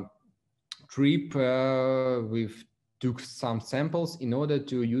trip. We've took some samples in order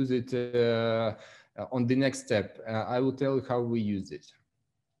to use it on the next step. I will tell you how we use it.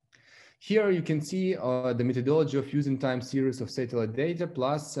 Here you can see the methodology of using time series of satellite data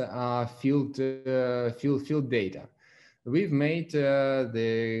plus field data. We've made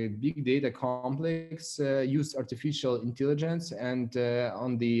the big data complex use artificial intelligence, and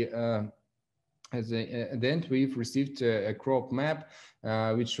on the at the end, we've received a crop map,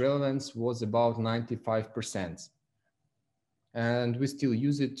 which relevance was about 95%. And we still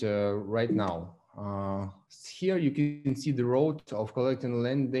use it right now. Here you can see the road of collecting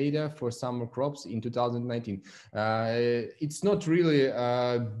land data for summer crops in 2019. It's not really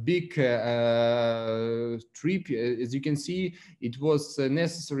a big trip. As you can see, it was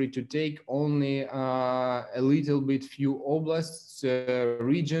necessary to take only a little bit few oblasts,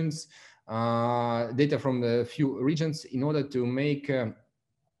 regions, data from a few regions in order to make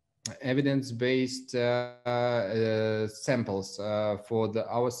evidence-based samples for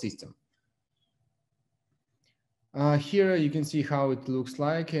our system. Here you can see how it looks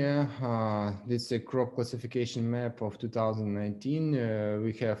like. This is a crop classification map of 2019.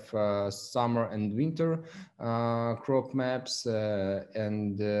 We have summer and winter crop maps,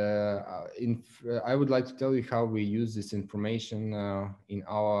 and I would like to tell you how we use this information in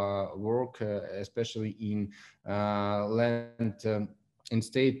our work, especially in land in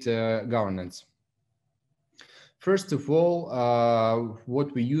state governance. First of all,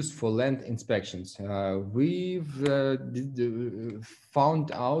 what we use for land inspections. We've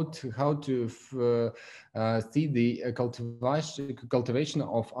found out how to see the cultivation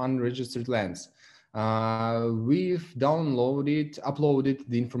of unregistered lands. We've uploaded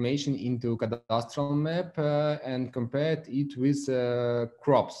the information into Cadastral map and compared it with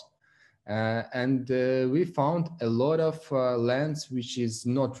crops. And we found a lot of lands which is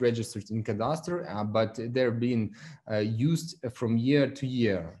not registered in Cadastre, but they're being used from year to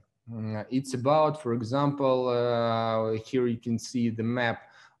year. It's about, for example, here you can see the map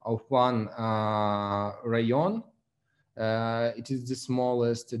of one rayon. It is the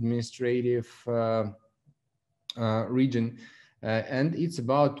smallest administrative region. And it's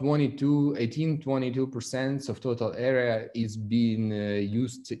about 22% of total area is being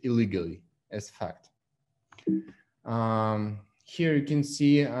used illegally as fact. Here you can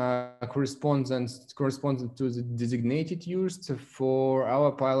see correspondence to the designated use for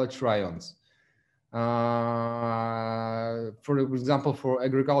our pilot rayons. For example, for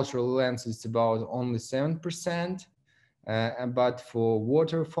agricultural lands, it's about only 7%. But for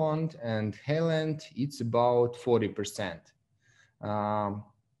waterfront and highland, it's about 40%.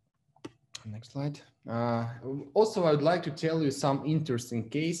 Next slide. Also, I would like to tell you some interesting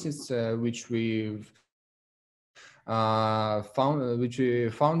cases which we found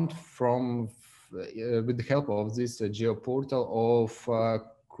from with the help of this geoportal of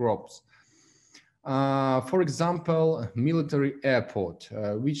crops. For example, military airport,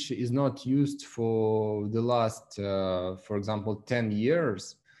 which is not used for the last, for example, 10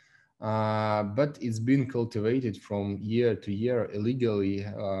 years. But it's been cultivated from year to year illegally,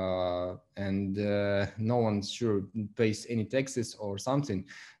 and no one sure pays any taxes or something.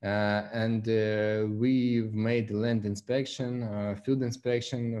 And we've made land inspection, field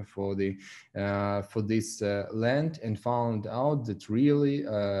inspection for this land, and found out that really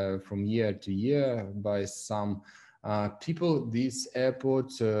from year to year by some people, this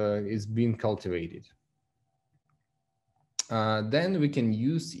airport is being cultivated. Then we can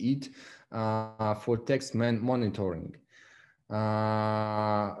use it for tax monitoring.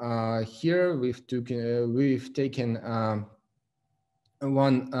 Here we've taken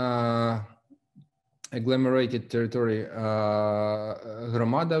one agglomerated territory,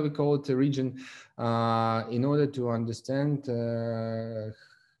 Hromada, we call it a region, in order to understand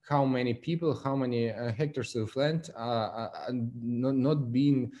how many people, how many hectares of land not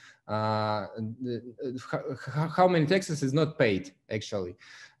being, how many taxes is not paid actually.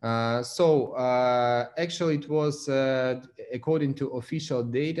 Actually it was, according to official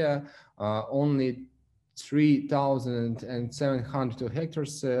data, only 3,700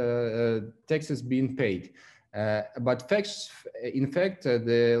 hectares taxes being paid. But in fact,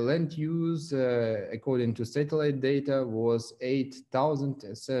 the land use, according to satellite data, was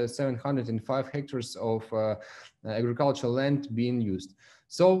 8,705 hectares of agricultural land being used.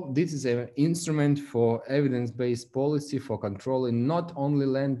 So this is an instrument for evidence-based policy for controlling not only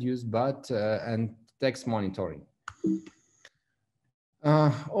land use, but and tax monitoring.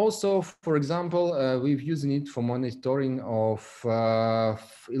 Also, for example, we've using it for monitoring of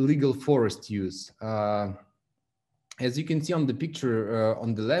illegal forest use. As you can see on the picture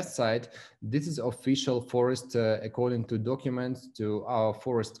on the left side, this is official forest according to documents to our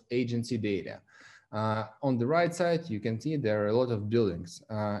forest agency data. On the right side, you can see there are a lot of buildings,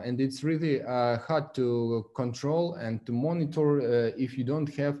 and it's really hard to control and to monitor if you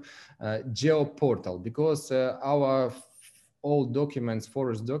don't have geoportal, because our all documents,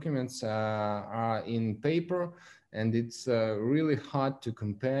 forest documents, are in paper, and it's really hard to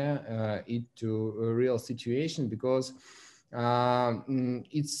compare it to a real situation, because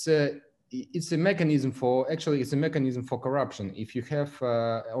it's a mechanism for, actually it's a mechanism for corruption. If you have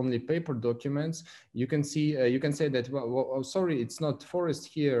only paper documents, you can see, you can say that, well, oh, sorry, it's not forest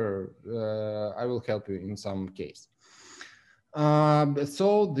here, I will help you in some case.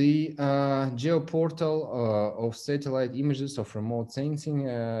 So the geoportal of satellite images of remote sensing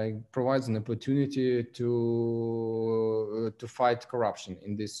provides an opportunity to fight corruption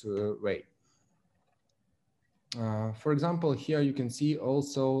in this way. For example, here you can see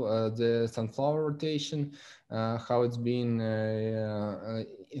also the sunflower rotation, how it's been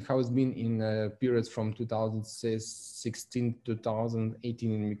in periods from 2016 to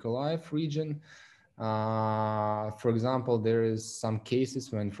 2018 in Mykolaiv region. For example, there is some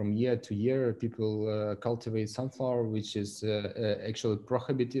cases when from year to year people cultivate sunflower, which is actually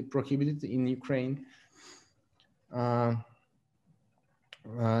prohibited in Ukraine.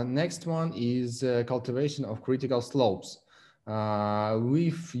 Next one is cultivation of critical slopes.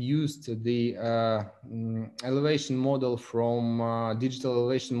 We've used the elevation model from digital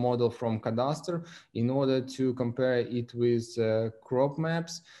elevation model from Cadastral in order to compare it with crop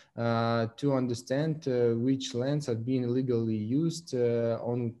maps to understand which lands have been illegally used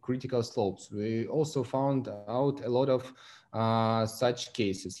on critical slopes. We also found out a lot of such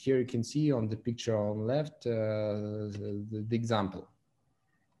cases. Here you can see on the picture on left the example.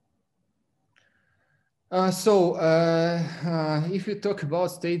 If you talk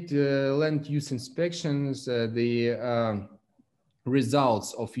about state land use inspections, the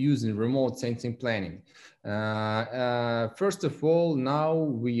results of using remote sensing planning. First of all, now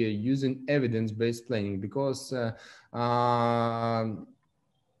we are using evidence-based planning because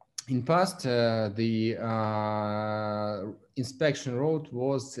in past, the inspection road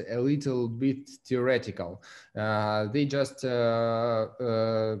was a little bit theoretical. They just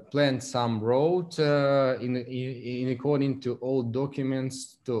planned some road in according to old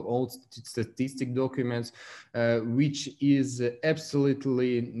documents, to old statistic documents, which is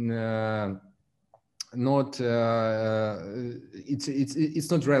absolutely not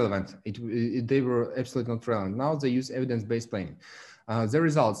it's not relevant. They were absolutely not relevant. Now they use evidence-based planning. The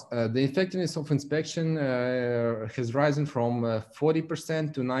results, the effectiveness of inspection has risen from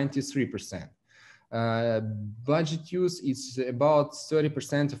 40% to 93%. Budget use is about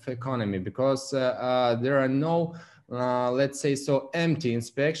 30% of economy because there are no, let's say so, empty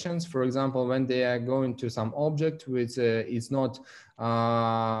inspections. For example, when they are going to some object which is not,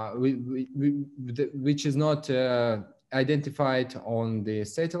 which is not identified on the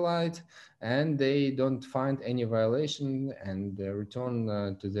satellite, and they don't find any violation and they return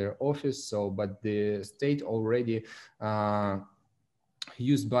to their office. So, but the state already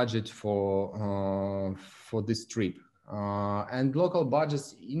used budget for this trip. And local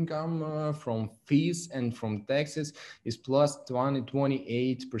budget's income from fees and from taxes is plus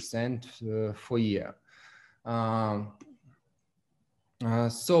 28% for year.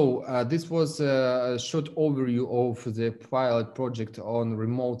 This was a short overview of the pilot project on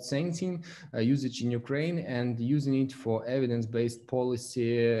remote sensing usage in Ukraine and using it for evidence-based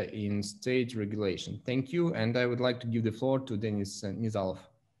policy in state regulation. Thank you, and I would like to give the floor to Denis Nizalov.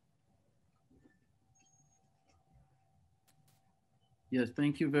 Yes,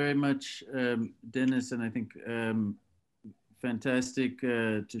 thank you very much, Denis, and I think fantastic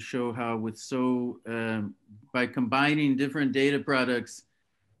to show how with by combining different data products,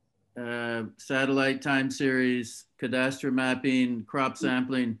 satellite time series, cadastral mapping, crop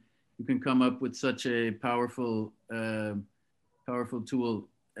sampling, you can come up with such a powerful, powerful tool.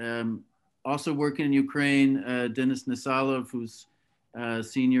 Also working in Ukraine, Denis Nizalov, who's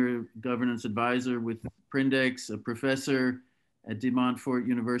senior governance advisor with Prindex, a professor at de Montfort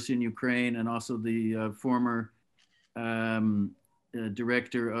University in Ukraine, and also the former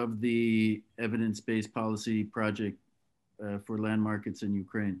director of the evidence-based policy project for land markets in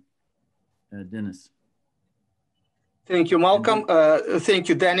Ukraine. Denis. Thank you, Malcolm. Thank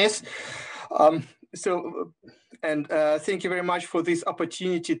you, Denis. Thank you very much for this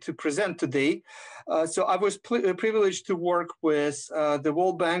opportunity to present today. So I was privileged to work with the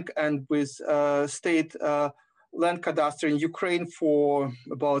World Bank and with state land cadastre in Ukraine for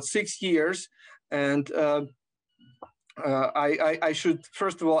about 6 years. And I should,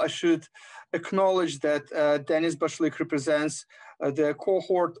 first of all, I should acknowledge that Denis Bashlyk represents the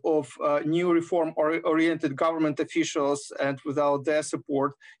cohort of new reform-oriented government officials, and without their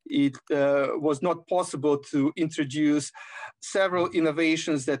support, it was not possible to introduce several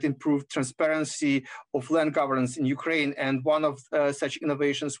innovations that improved transparency of land governance in Ukraine. And one of such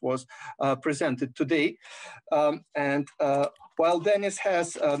innovations was presented today. While Denis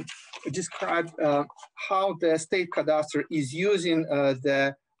has described how the state cadastre is using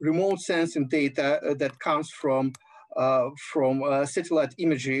the remote sensing data that comes from satellite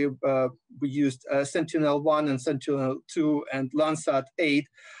imagery, we used Sentinel-1 and Sentinel-2 and Landsat 8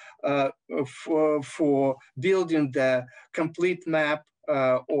 for building the complete map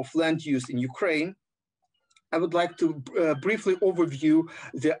of land use in Ukraine. I would like to briefly overview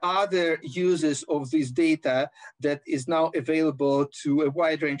the other uses of this data that is now available to a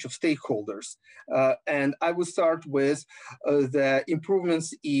wide range of stakeholders. And I will start with the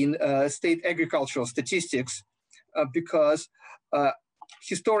improvements in state agricultural statistics, because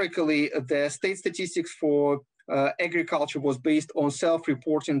historically, the state statistics for agriculture was based on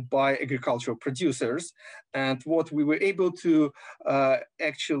self-reporting by agricultural producers. And what we were able to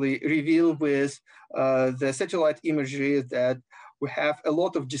actually reveal with the satellite imagery that we have a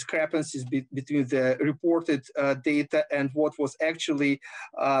lot of discrepancies between the reported data and what was actually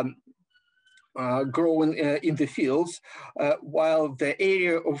growing in the fields, while the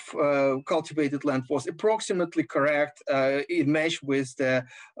area of cultivated land was approximately correct. It matched with the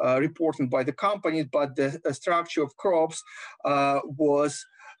reporting by the companies, but the structure of crops was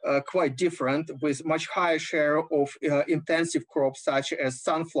quite different, with much higher share of intensive crops such as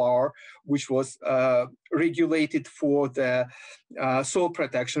sunflower, which was regulated for the soil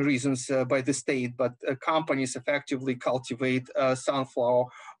protection reasons by the state, but companies effectively cultivate sunflower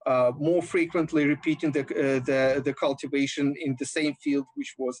more frequently, repeating the cultivation in the same field,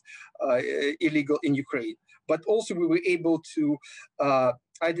 which was illegal in Ukraine. But also we were able to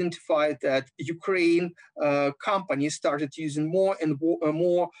identify that Ukraine companies started using more and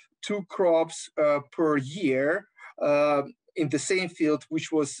more 2 crops per year in the same field,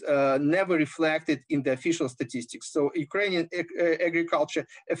 which was never reflected in the official statistics. So Ukrainian agriculture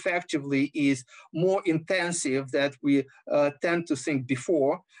effectively is more intensive than we tend to think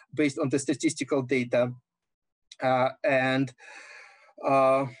before, based on the statistical data.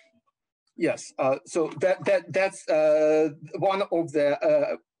 Yes, so that's one of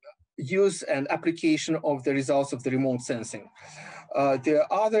the use and application of the results of the remote sensing. The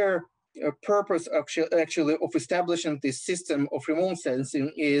other purpose actually of establishing this system of remote sensing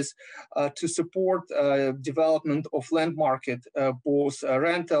is to support development of land market, both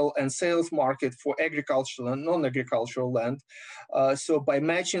rental and sales market for agricultural and non-agricultural land. So by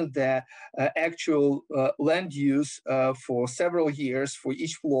matching the actual land use for several years for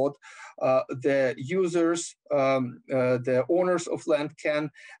each plot, the users, the owners of land can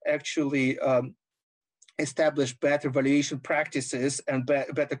actually establish better valuation practices and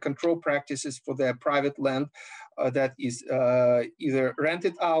better control practices for their private land that is either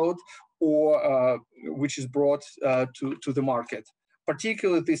rented out or which is brought to the market.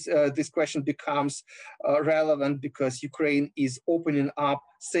 Particularly, this question becomes relevant because Ukraine is opening up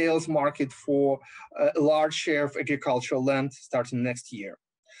sales market for a large share of agricultural land starting next year.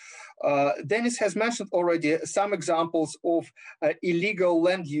 Denis has mentioned already some examples of illegal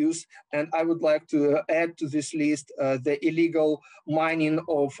land use, and I would like to add to this list the illegal mining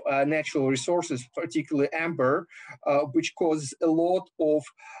of natural resources, particularly amber, which causes a lot of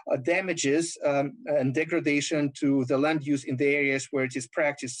damages and degradation to the land use in the areas where it is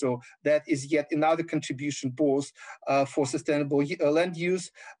practiced. So that is yet another contribution both for sustainable land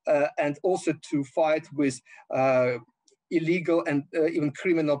use and also to fight with illegal and even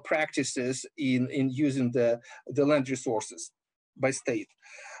criminal practices in using the land resources by state.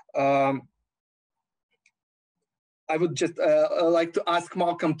 I would just like to ask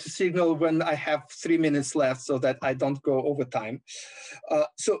Malcolm to signal when I have 3 minutes left so that I don't go over time.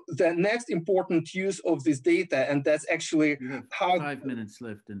 So the next important use of this data, and that's actually how— 5 minutes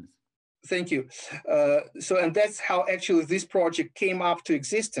left, Dennis. Thank you. And that's how actually this project came up to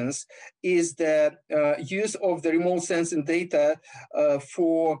existence, is the use of the remote sensing data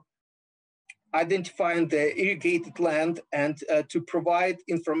for identifying the irrigated land and to provide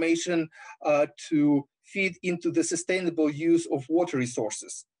information to feed into the sustainable use of water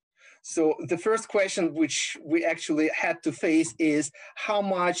resources. So the first question which we actually had to face is how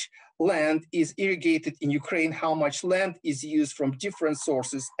much land is irrigated in Ukraine, how much land is used from different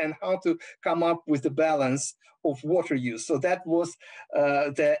sources, and how to come up with the balance of water use. So that was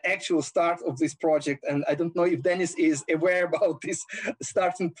the actual start of this project. And I don't know if Denis is aware about this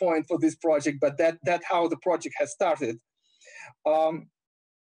starting point for this project, but that's how the project has started. All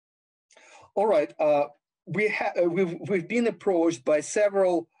right, we've been approached by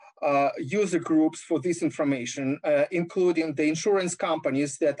several user groups for this information, including the insurance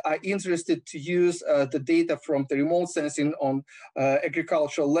companies that are interested to use the data from the remote sensing on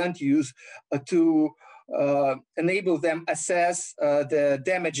agricultural land use to enable them assess the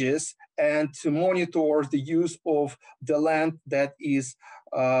damages and to monitor the use of the land that is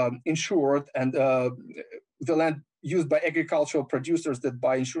insured and the land used by agricultural producers that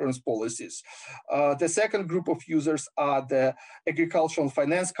buy insurance policies. The second group of users are the agricultural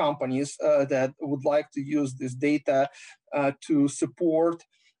finance companies that would like to use this data to support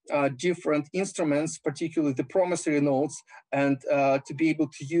different instruments, particularly the promissory notes, and to be able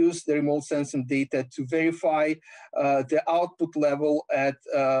to use the remote sensing data to verify the output level at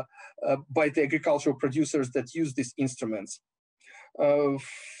by the agricultural producers that use these instruments.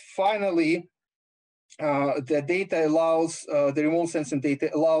 Finally, the data allows, the remote sensing data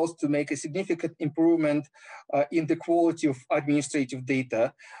allows to make a significant improvement in the quality of administrative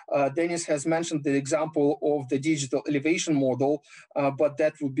data. Denis has mentioned the example of the digital elevation model, but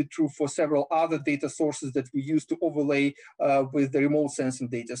that would be true for several other data sources that we use to overlay with the remote sensing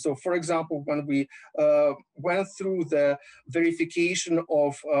data. So for example, when we went through the verification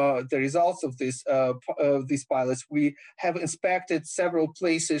of the results of these pilots, we have inspected several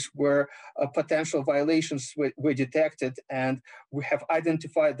places where potential violations were detected, and we have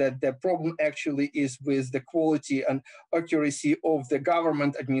identified that the problem actually is with the quality and accuracy of the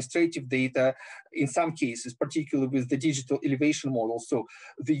government administrative data in some cases, particularly with the digital elevation model. So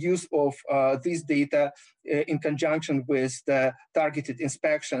the use of this data in conjunction with the targeted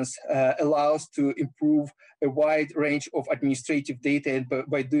inspections allows to improve a wide range of administrative data, and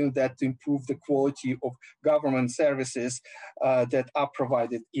by doing that to improve the quality of government services that are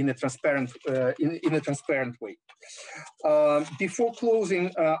provided in a transparent way. Before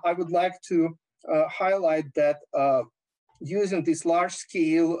closing, I would like to highlight that using this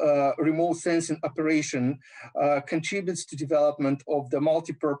large-scale remote sensing operation contributes to development of the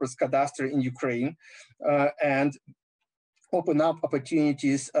multi-purpose cadastre in Ukraine and open up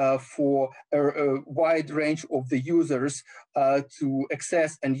opportunities for a wide range of the users to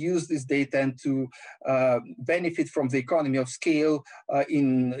access and use this data and to benefit from the economy of scale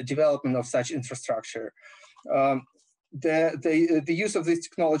in development of such infrastructure. The use of this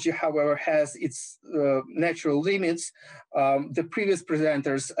technology, however, has its natural limits. The previous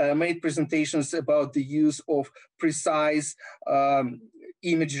presenters made presentations about the use of precise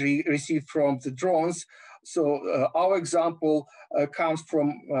imagery received from the drones. So our example comes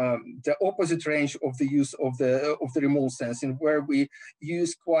from the opposite range of the use of the remote sensing, where we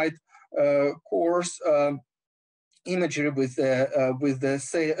use quite coarse imagery with the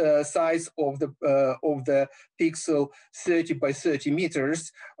size of the pixel 30 by 30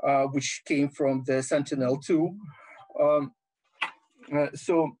 meters, which came from the Sentinel-2.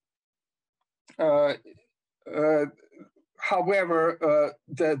 However,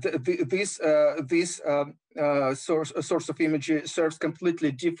 this source of imagery serves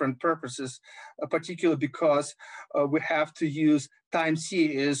completely different purposes, particularly because we have to use time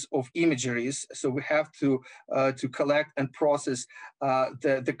series of imageries. So we have to collect and process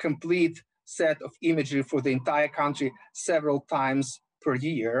the complete set of imagery for the entire country several times per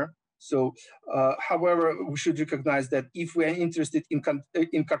year. So, however, we should recognize that if we are interested in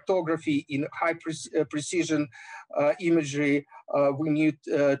cartography, in high precision imagery, we need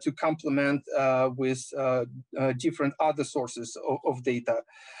to complement with different other sources of data.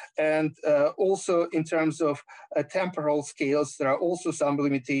 And also in terms of temporal scales, there are also some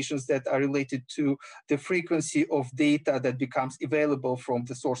limitations that are related to the frequency of data that becomes available from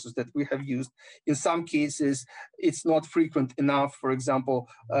the sources that we have used. In some cases, it's not frequent enough, for example,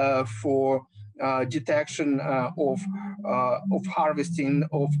 for detection of harvesting,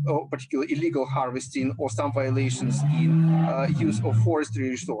 of particularly illegal harvesting, or some violations in use of forestry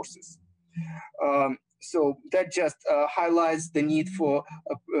resources. So that just highlights the need for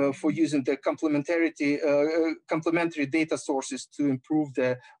using the complementary data sources to improve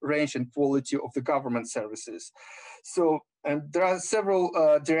the range and quality of the government services. So, and there are several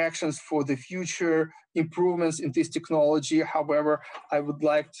directions for the future improvements in this technology. However, I would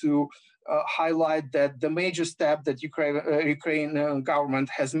like to highlight that the major step that Ukrainian government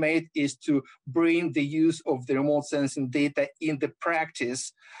has made is to bring the use of the remote sensing data in the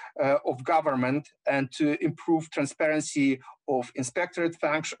practice of government and to improve transparency of inspectorate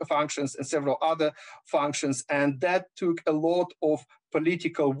functions and several other functions. And that took a lot of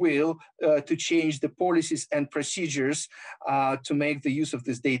political will to change the policies and procedures to make the use of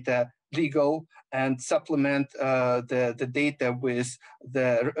this data legal and supplement the data with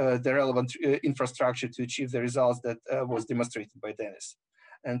the relevant infrastructure to achieve the results that was demonstrated by Denis.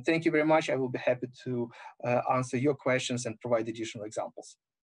 And thank you very much. I will be happy to answer your questions and provide additional examples.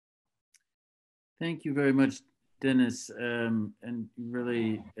 Thank you very much, Denis, and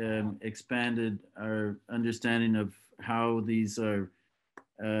really expanded our understanding of how these are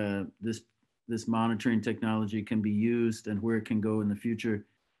this monitoring technology can be used and where it can go in the future.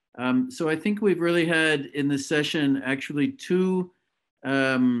 So I think we've really had in this session actually two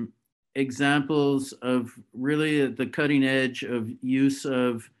examples of really the cutting edge of use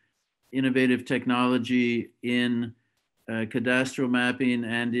of innovative technology in cadastral mapping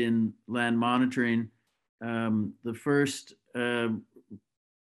and in land monitoring. The first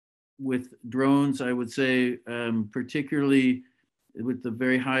with drones, I would say, particularly with the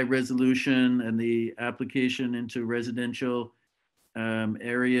very high resolution and the application into residential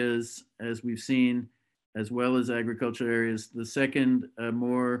areas, as we've seen, as well as agricultural areas. The second,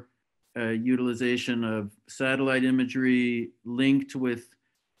 more utilization of satellite imagery linked with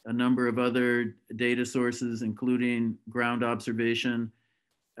a number of other data sources, including ground observation,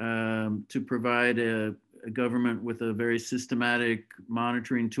 to provide a government with a very systematic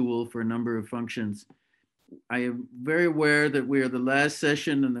monitoring tool for a number of functions. I am very aware that we are the last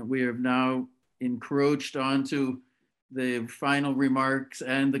session and that we have now encroached onto the final remarks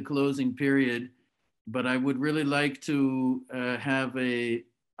and the closing period, but I would really like to have a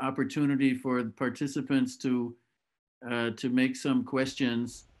opportunity for the participants to make some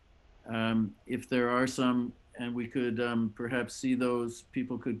questions, if there are some, and we could perhaps see those.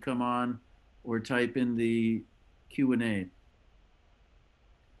 People could come on or type in the Q&A.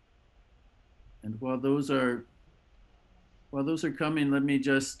 And while those are coming, let me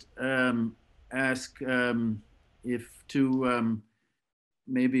just ask if to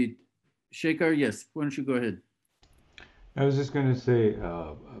maybe Shekhar, yes, why don't you go ahead? I was just going to say,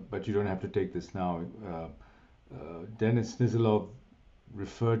 but you don't have to take this now. Denis Nizalov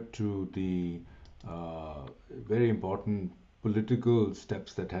referred to the very important political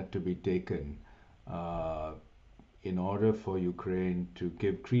steps that had to be taken in order for Ukraine to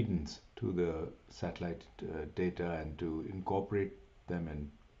give credence to the satellite data and to incorporate them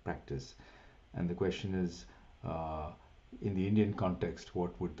in practice. And the question is, in the Indian context,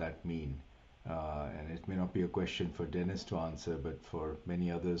 what would that mean? And it may not be a question for Denis to answer, but for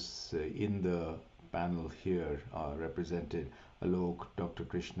many others in the panel here represented, Alok, Dr.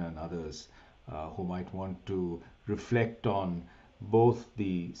 Krishnan, and others who might want to reflect on both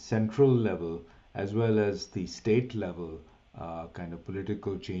the central level as well as the state level kind of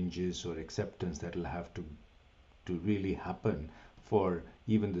political changes or acceptance that will have to really happen for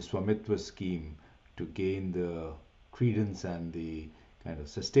even the Swamitva scheme to gain the credence and the kind of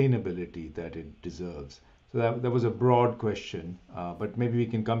sustainability that it deserves. So that was a broad question, but maybe we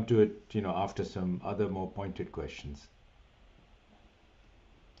can come to it, after some other more pointed questions.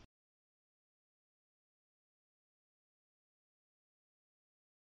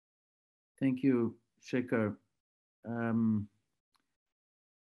 Thank you, Shekhar.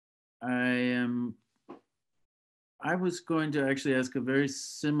 I was going to actually ask a very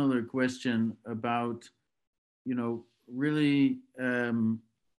similar question about, really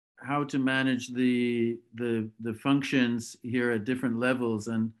how to manage the functions here at different levels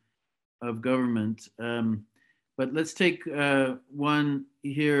and of government. But let's take one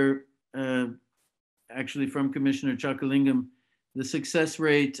here, actually from Commissioner Chockalingam, the success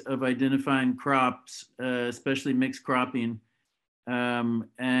rate of identifying crops, especially mixed cropping,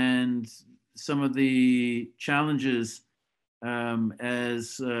 and some of the challenges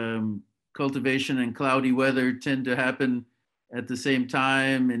as cultivation and cloudy weather tend to happen at the same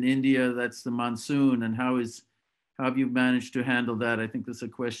time. In India, that's the monsoon. And how have you managed to handle that? I think that's a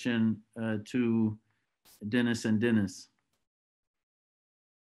question to Denis and Denis.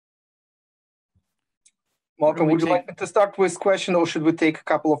 Malcolm, would you like me to start with question, or should we take a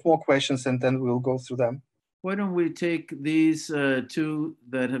couple of more questions and then we'll go through them? Why don't we take these two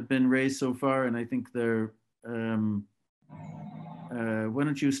that have been raised so far, and I think they're, why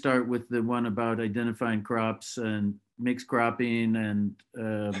don't you start with the one about identifying crops and mixed cropping and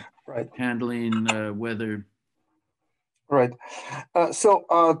right. handling weather? Right.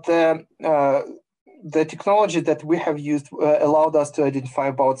 The technology that we have used allowed us to identify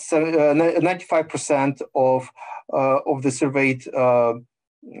about 95% of the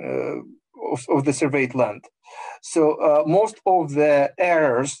surveyed land. So most of the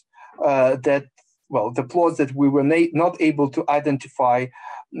errors the plots that we were not able to identify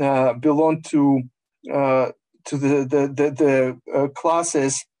belong to the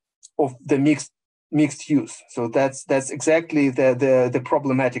classes of the mixed use. So that's exactly the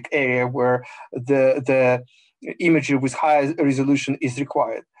problematic area where the imagery with high resolution is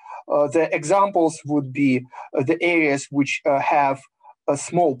required. The examples would be the areas which have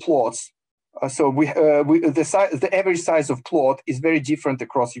small plots. The average size of plot is very different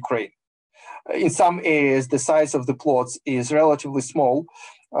across Ukraine. In some areas, the size of the plots is relatively small.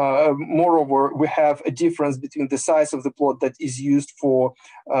 Moreover, we have a difference between the size of the plot that is used for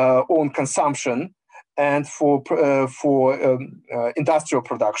own consumption and for industrial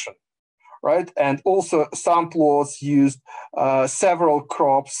production, right? And also some plots used several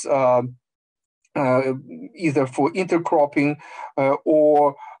crops, either for intercropping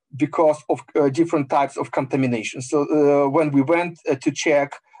or because of different types of contamination. So when we went to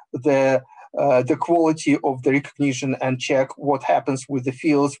check the quality of the recognition and check what happens with the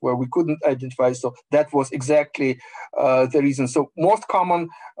fields where we couldn't identify, so that was exactly the reason. So most common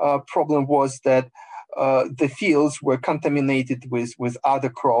problem was that the fields were contaminated with other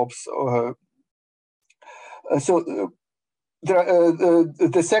crops.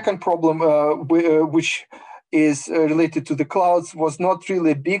 The second problem, which is related to the clouds, was not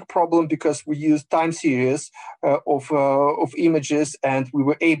really a big problem because we used time series of images, and we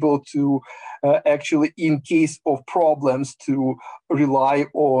were able to actually, in case of problems, to rely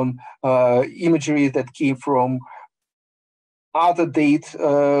on imagery that came from other date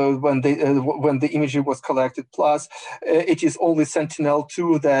when the imagery was collected. Plus, it is only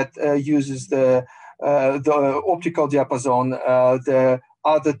Sentinel-2 that uses the optical diapason. The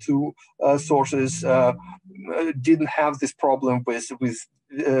other two sources didn't have this problem with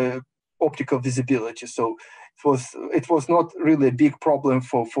optical visibility. So it was not really a big problem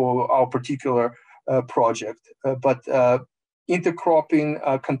for our particular project. But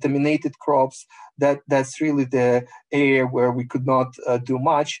intercropping, contaminated crops, that's really the area where we could not do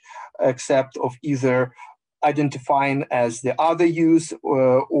much, except of either identifying as the other use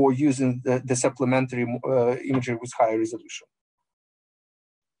or using the supplementary imagery with higher resolution.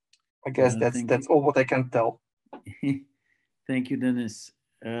 I guess that's all what I can tell. Thank you, Denis.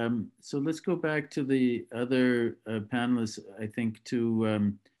 So let's go back to the other panelists, I think,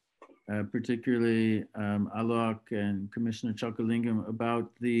 to particularly Alok and Commissioner Chockalingam,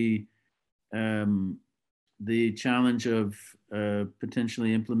 about the challenge of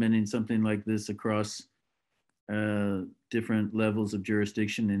potentially implementing something like this across different levels of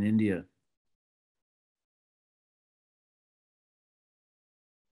jurisdiction in India.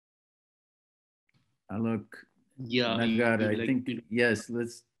 Alok Nagar, I think, yes,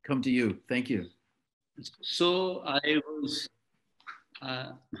 let's come to you. Thank you. So I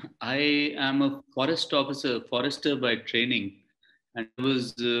am a forester by training, and I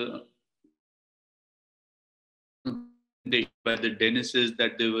was by the Denises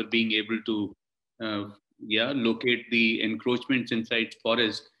that they were being able to locate the encroachments inside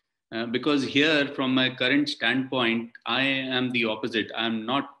forest. Because here, from my current standpoint, I am the opposite. I'm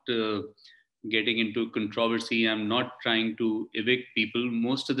not getting into controversy. I'm not trying to evict people.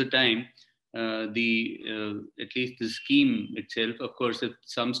 Most of the time, at least the scheme itself, of course, if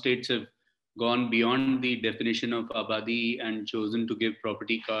some states have gone beyond the definition of abadi and chosen to give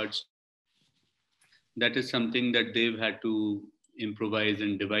property cards, that is something that they've had to improvise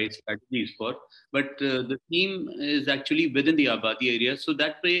and devise strategies for. But the theme is actually within the abadi area. So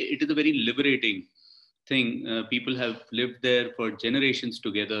that way, it is a very liberating thing. People have lived there for generations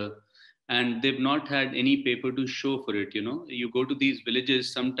together, and they've not had any paper to show for it. You know, you go to these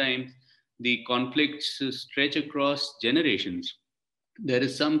villages, sometimes the conflicts stretch across generations. There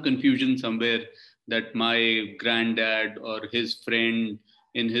is some confusion somewhere that my granddad or his friend,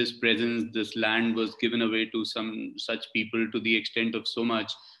 in his presence, this land was given away to some such people to the extent of so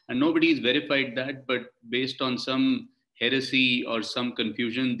much. And nobody's verified that, but based on some heresy or some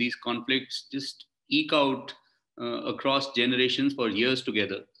confusion, these conflicts just eke out across generations for years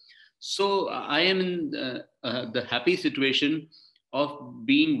together. So I am in the happy situation of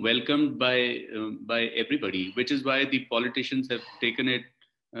being welcomed by everybody, which is why the politicians have taken it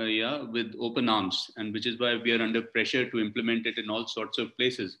with open arms, and which is why we are under pressure to implement it in all sorts of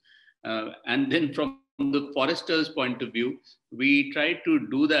places. And then from the forester's point of view, we try to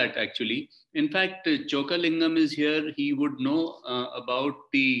do that actually. In fact, Chockalingam is here. He would know about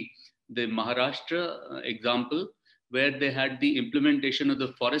the Maharashtra example, where they had the implementation of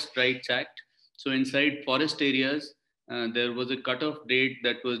the Forest Rights Act. So inside forest areas, there was a cutoff date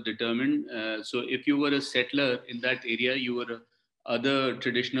that was determined. So if you were a settler in that area, you were a other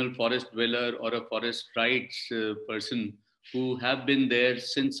traditional forest dweller or a forest rights person who have been there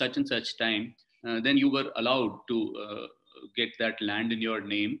since such and such time, then you were allowed to get that land in your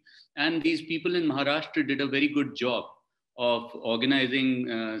name. And these people in Maharashtra did a very good job of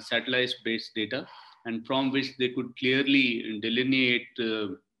organizing satellite-based data, and from which they could clearly delineate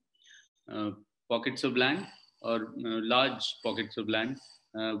pockets of land or large pockets of land,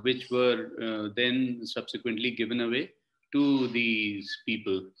 which were then subsequently given away to these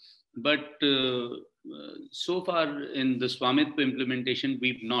people. But so far in the Swamitva implementation,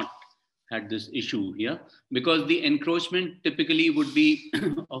 we've not had this issue here, because the encroachment typically would be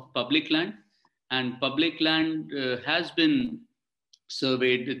of public land, and public land has been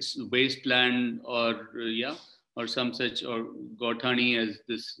surveyed. It's wasteland or some such, or Gauthani, as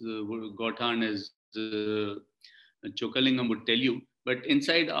this Gauthan as Chockalingam would tell you. But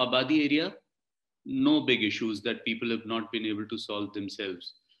inside Abadi area, no big issues that people have not been able to solve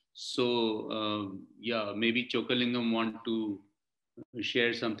themselves. So maybe Chockalingam want to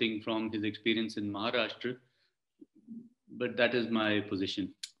share something from his experience in Maharashtra, but that is my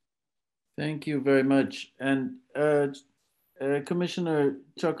position. Thank you very much. And Commissioner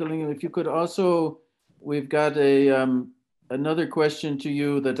Chockalingam, if you could also, we've got another question to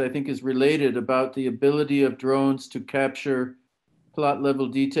you that I think is related about the ability of drones to capture plot level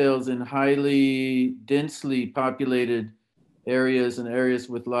details in highly densely populated areas and areas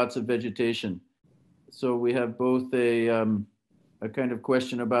with lots of vegetation. So we have both a kind of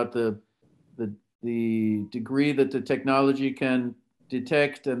question about the degree that the technology can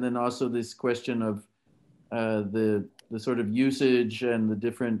detect, and then also this question of the sort of usage and the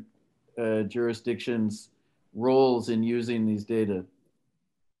different jurisdictions' roles in using these data.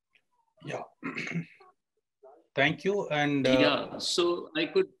 Yeah. Thank you. And yeah, so I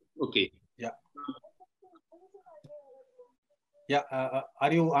could, okay. Yeah. Yeah.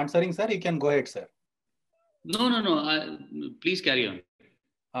 Are you answering, sir? You can go ahead, sir. No. Please carry on.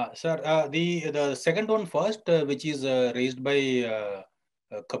 Sir, the second one first, which is raised by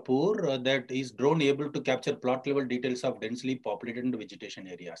Kapoor, that is drone able to capture plot level details of densely populated vegetation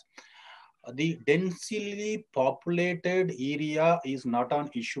areas. The densely populated area is not an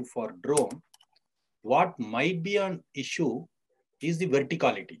issue for drone. What might be an issue is the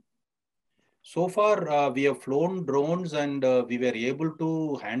verticality. So far, we have flown drones and we were able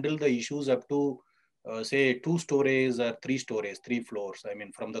to handle the issues up to say 2 stories or 3 stories, 3 floors, I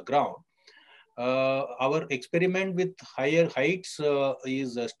mean, from the ground. Our experiment with higher heights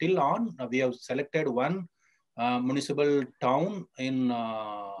is still on. We have selected one municipal town in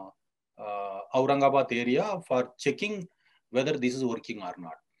Aurangabad area for checking whether this is working or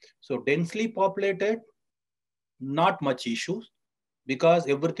not. So densely populated, not much issues, because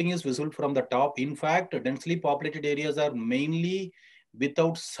everything is visible from the top. In fact, densely populated areas are mainly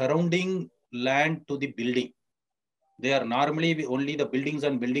without surrounding land to the building. They are normally only the buildings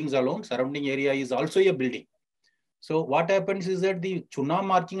and buildings alone. Surrounding area is also a building. So what happens is that the Chuna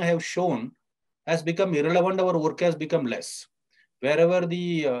marking I have shown has become irrelevant. Our work has become less. Wherever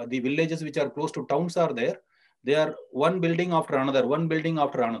the villages which are close to towns are there, they are one building after another, one building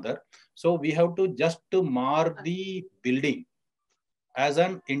after another. So we have to just to mark the building as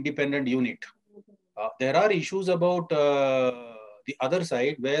an independent unit. There are issues about the other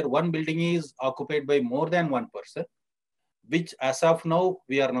side where one building is occupied by more than one person, which as of now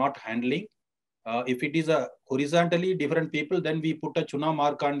we are not handling. If it is a horizontally different people, then we put a Chuna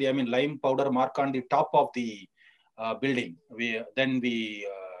mark on the, I mean, lime powder mark on the top of the building. Then we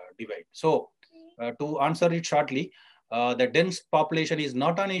divide. So to answer it shortly, the dense population is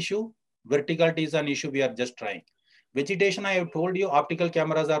not an issue. Verticality is an issue. We are just trying. Vegetation, I have told you, optical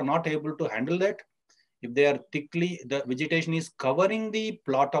cameras are not able to handle that. If they are thickly, the vegetation is covering the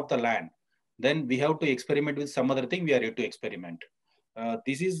plot of the land, then we have to experiment with some other thing. We are here to experiment.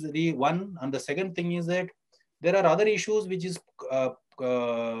 This is the one. And the second thing is that there are other issues which is,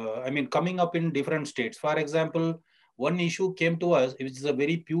 I mean, coming up in different states. For example, one issue came to us, which is a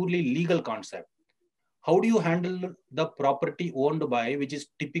very purely legal concept. How do you handle the property owned by, which is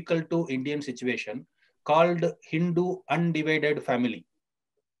typical to Indian situation, called Hindu undivided family?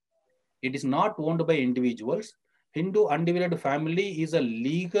 It is not owned by individuals. Hindu undivided family is a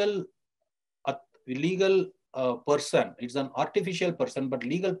legal person. It's an artificial person, but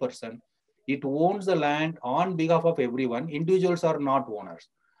legal person. It owns the land on behalf of everyone. Individuals are not owners.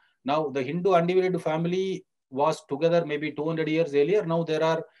 Now, the Hindu undivided family was together maybe 200 years earlier. Now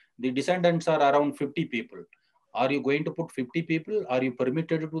the descendants are around 50 people. Are you going to put 50 people? Are you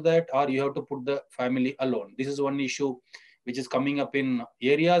permitted to do that? Or you have to put the family alone? This is one issue which is coming up in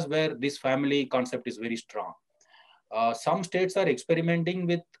areas where this family concept is very strong. Some states are experimenting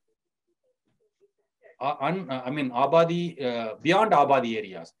with Abadi, beyond Abadi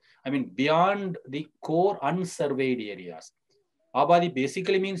areas. I mean, beyond the core unsurveyed areas. Abadi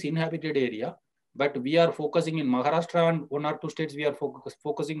basically means inhabited area, but we are focusing in Maharashtra and 1 or 2 states, we are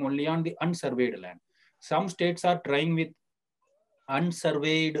focusing only on the unsurveyed land. Some states are trying with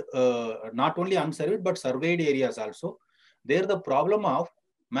unsurveyed, not only unsurveyed, but surveyed areas also. There the problem of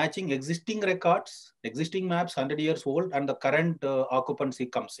matching existing records, existing maps 100 years old, and the current occupancy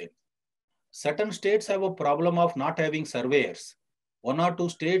comes in. Certain states have a problem of not having surveyors. 1 or 2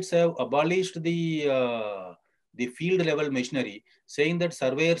 states have abolished the field level machinery, saying that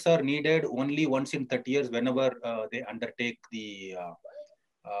surveyors are needed only once in 30 years whenever they undertake the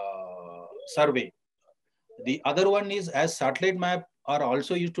survey. The other one is, as satellite map are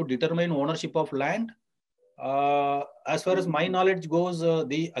also used to determine ownership of land. As far as my knowledge goes,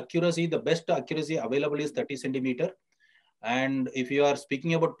 the accuracy, the best accuracy available is 30 centimeter. And if you are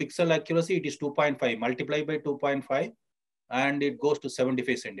speaking about pixel accuracy, it is 2.5, multiplied by 2.5, and it goes to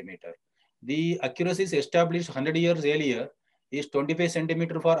 75 centimeter. The accuracy is established 100 years earlier. is 25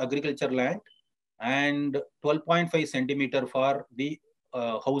 centimeter for agriculture land and 12.5 centimeter for the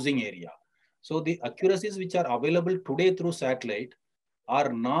housing area. So the accuracies which are available today through satellite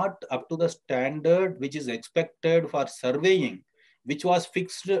are not up to the standard which is expected for surveying, which was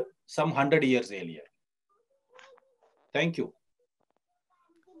fixed some 100 years earlier. Thank you.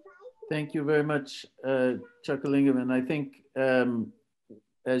 Thank you very much, Chockalingam. And I think,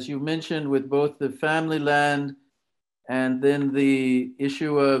 as you mentioned, with both the family land and then the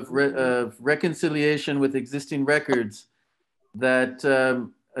issue of reconciliation with existing records, that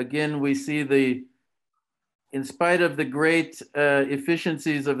again, we see in spite of the great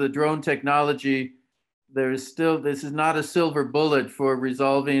efficiencies of the drone technology, this is not a silver bullet for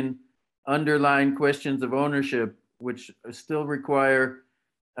resolving underlying questions of ownership, which still require,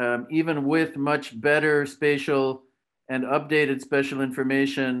 even with much better spatial and updated spatial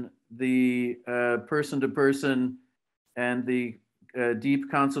information, the person-to-person and the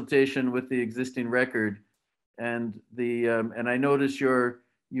deep consultation with the existing record. And I noticed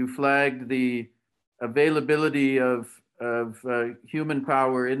you flagged the availability of human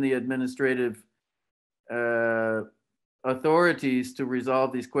power in the administrative authorities to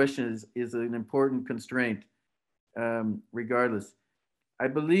resolve these questions is an important constraint, regardless. I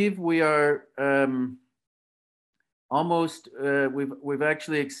believe we are almost, we've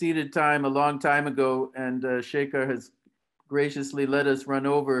actually exceeded time a long time ago, and Shekhar has graciously let us run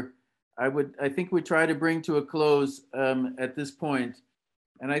over. I think we try to bring to a close at this point.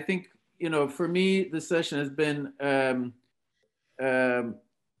 And I think, for me, the session has been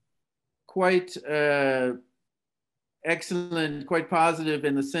quite excellent, quite positive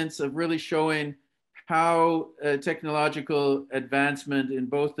in the sense of really showing how technological advancement in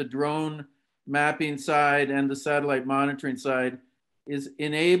both the drone mapping side and the satellite monitoring side is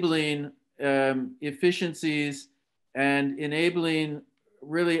enabling efficiencies and enabling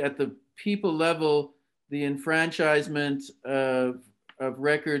really at the people level the enfranchisement of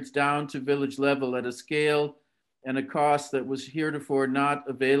records down to village level at a scale and a cost that was heretofore not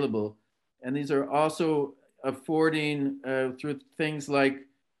available. And these are also affording through things like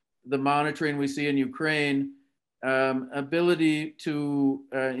the monitoring we see in Ukraine, ability to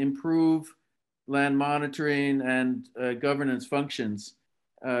improve land monitoring and governance functions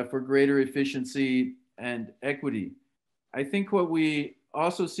for greater efficiency and equity. I think what we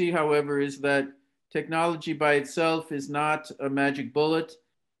also see, however, is that technology by itself is not a magic bullet.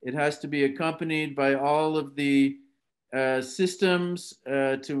 It has to be accompanied by all of the systems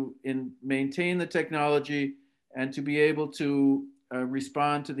to maintain the technology and to be able to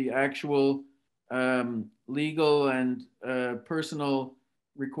respond to the actual legal and personal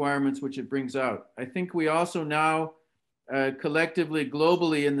requirements which it brings out. I think we also now collectively,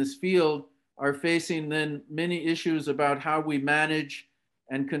 globally in this field are facing then many issues about how we manage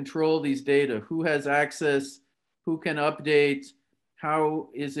and control these data. Who has access, who can update, how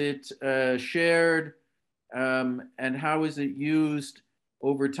is it shared, and how is it used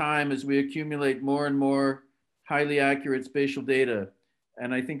over time as we accumulate more and more highly accurate spatial data.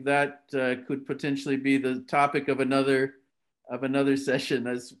 And I think that could potentially be the topic of another session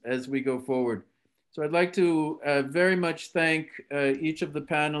as we go forward. So I'd like to very much thank each of the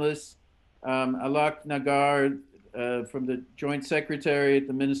panelists, Alok Nagar from the Joint Secretary at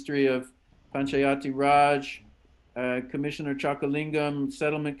the Ministry of Panchayati Raj, Commissioner Chockalingam,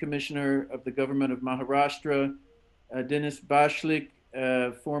 Settlement Commissioner of the Government of Maharashtra, Denis Bashlyk,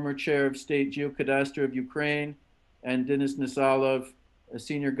 former Chair of State GeoCadastre of Ukraine, and Denis Nizalov, a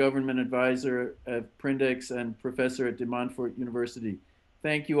Senior Government Advisor at Prindex and Professor at Montfort University.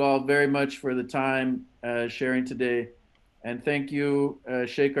 Thank you all very much for the time sharing today. And thank you,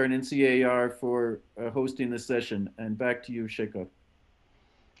 Shekhar and NCAER for hosting this session. And back to you, Shekhar.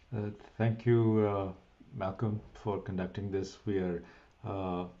 Thank you, Malcolm, for conducting this. We are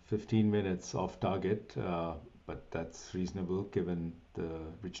 15 minutes off target, but that's reasonable given the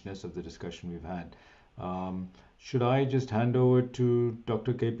richness of the discussion we've had. Should I just hand over to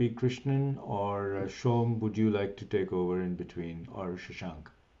Dr. K P Krishnan, or Shom, would you like to take over in between, or Shashank?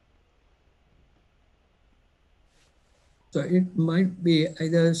 So it might be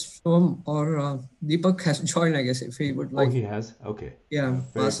either Shom or Deepak has joined, I guess, if he would like. Oh, he has? Okay. Yeah,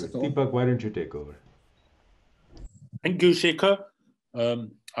 very pass good. it on. Deepak, why don't you take over? Thank you, Shekhar.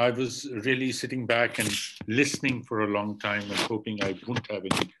 I was really sitting back and listening for a long time and hoping I wouldn't have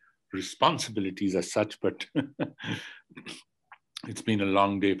any responsibilities as such, but it's been a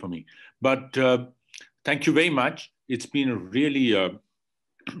long day for me. But thank you very much. It's been a really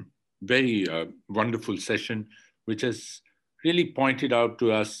very wonderful session, which has really pointed out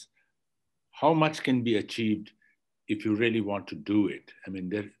to us how much can be achieved if you really want to do it. I mean,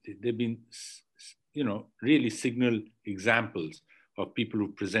 there've been, really signal examples of people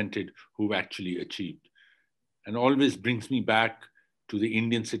who presented who've actually achieved. And always brings me back to the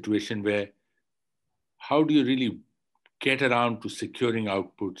Indian situation where how do you really get around to securing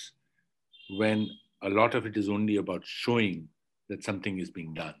outputs when a lot of it is only about showing that something is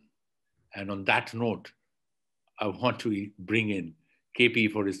being done? And on that note, I want to bring in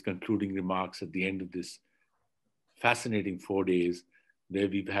KP for his concluding remarks at the end of this fascinating 4 days, where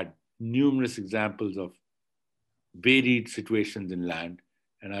we've had numerous examples of varied situations in land.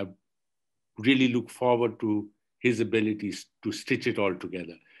 And I really look forward to his abilities to stitch it all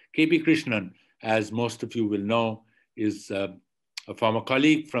together. KP Krishnan, as most of you will know, is a former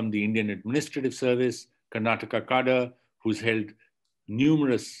colleague from the Indian Administrative Service, Karnataka cadre, who's held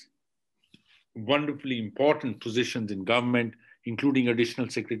numerous wonderfully important positions in government, including additional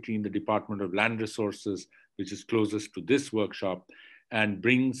secretary in the Department of Land Resources, which is closest to this workshop, and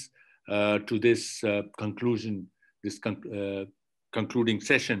brings to this conclusion, this concluding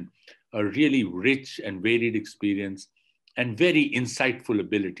session, a really rich and varied experience and very insightful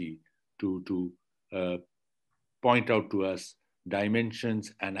ability to point out to us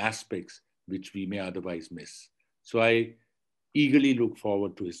dimensions and aspects which we may otherwise miss. So I eagerly look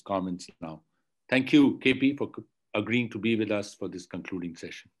forward to his comments now. Thank you, KP, for agreeing to be with us for this concluding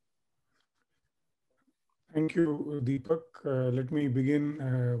session. Thank you, Deepak. Let me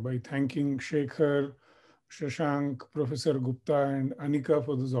begin by thanking Shekhar, Shashank, Professor Gupta, and Anika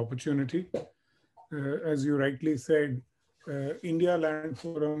for this opportunity. As you rightly said, India Land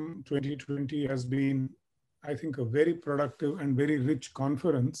Forum 2020 has been, I think, a very productive and very rich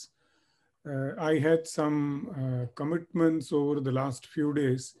conference. I had some commitments over the last few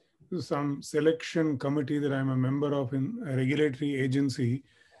days to some selection committee that I'm a member of in a regulatory agency.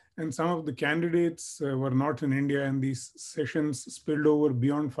 And some of the candidates were not in India, and these sessions spilled over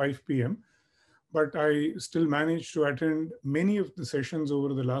beyond 5 p.m. But I still managed to attend many of the sessions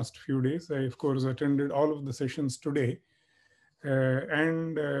over the last few days. I, of course, attended all of the sessions today.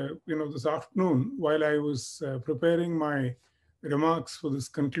 This afternoon, while I was preparing my remarks for this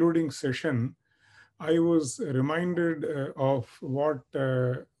concluding session, I was reminded of what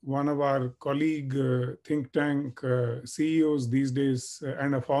one of our colleague think tank CEOs these days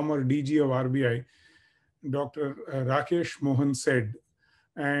and a former DG of RBI, Dr. Rakesh Mohan said.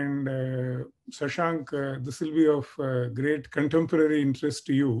 And Shashank, this will be of great contemporary interest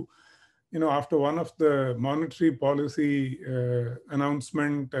to you. After one of the monetary policy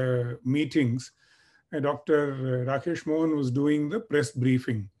announcement meetings, Dr. Rakesh Mohan was doing the press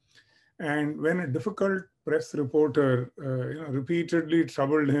briefing. And when a difficult press reporter repeatedly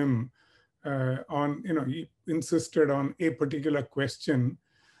troubled him he insisted on a particular question,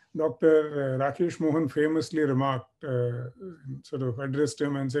 Dr. Rakesh Mohan famously remarked, sort of addressed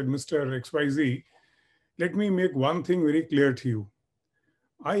him and said, "Mr. XYZ, let me make one thing very clear to you.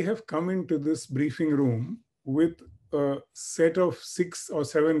 I have come into this briefing room with a set of 6 or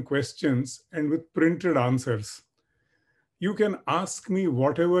 7 questions and with printed answers. You can ask me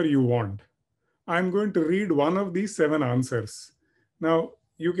whatever you want. I'm going to read one of these 7 answers. Now,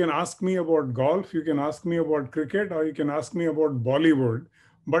 you can ask me about golf, you can ask me about cricket, or you can ask me about Bollywood,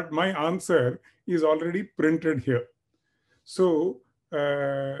 but my answer is already printed here." So,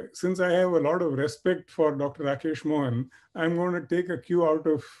 since I have a lot of respect for Dr. Rakesh Mohan, I'm going to take a cue out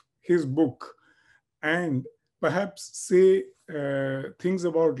of his book and perhaps say things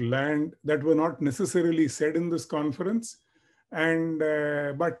about land that were not necessarily said in this conference.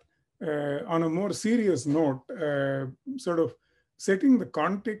 But on a more serious note, sort of setting the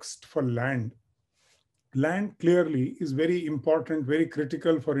context for land. Land clearly is very important, very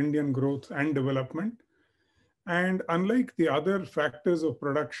critical for Indian growth and development. And unlike the other factors of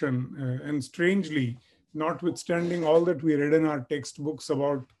production, and strangely, notwithstanding all that we read in our textbooks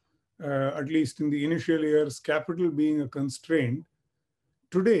about, at least in the initial years, capital being a constraint,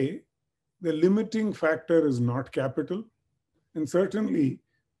 today, the limiting factor is not capital. And certainly,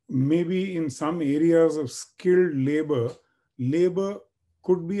 maybe in some areas of skilled labor, labor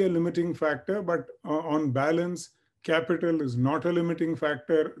could be a limiting factor, but on balance, capital is not a limiting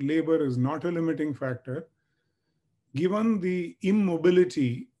factor, labor is not a limiting factor. Given the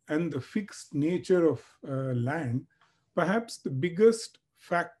immobility and the fixed nature of land, perhaps the biggest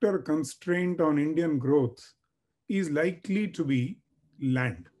factor constraint on Indian growth is likely to be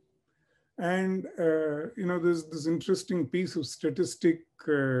land. And there's this interesting piece of statistics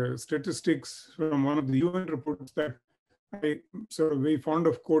from one of the UN reports that I sort of very fond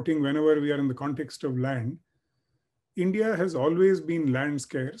of quoting whenever we are in the context of land. India has always been land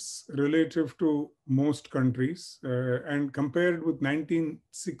scarce relative to most countries. And compared with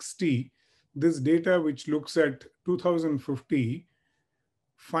 1960, this data, which looks at 2050,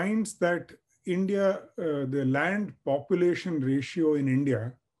 finds that India, the land population ratio in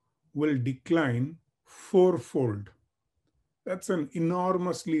India will decline fourfold. That's an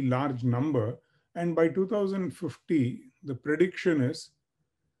enormously large number. And by 2050, the prediction is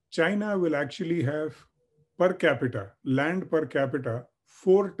China will actually have per capita, land per capita,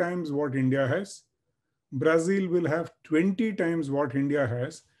 4 times what India has. Brazil will have 20 times what India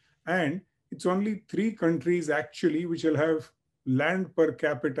has. And it's only 3 countries actually which will have land per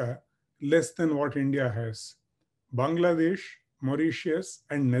capita less than what India has: Bangladesh, Mauritius,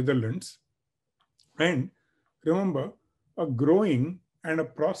 and Netherlands. And remember, a growing and a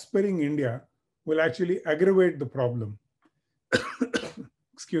prospering India will actually aggravate the problem.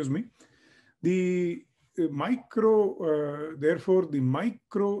 Excuse me. Therefore, the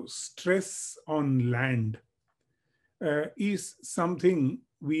micro stress on land is something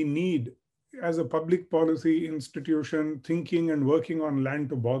we need as a public policy institution thinking and working on land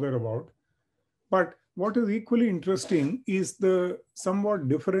to bother about. But what is equally interesting is the somewhat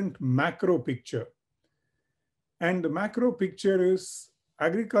different macro picture. And the macro picture is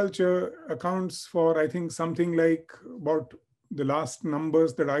agriculture accounts for, I think, something like about the last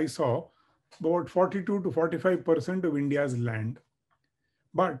numbers that I saw, about 42 to 45% of India's land,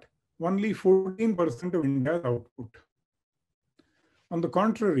 but only 14% of India's output. On the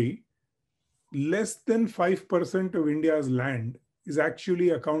contrary, less than 5% of India's land is actually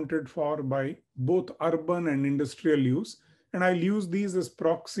accounted for by both urban and industrial use. And I'll use these as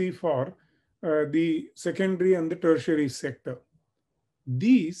proxy for the secondary and the tertiary sector.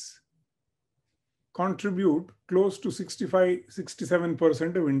 These contribute close to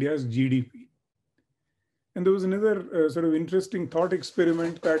 67% of India's GDP. And there was another sort of interesting thought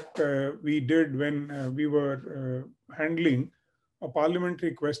experiment that we did when we were handling a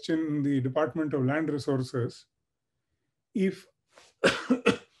parliamentary question in the Department of Land Resources. If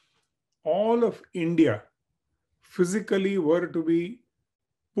all of India physically were to be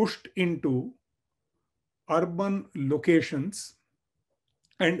pushed into urban locations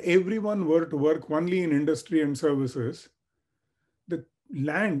and everyone were to work only in industry and services, the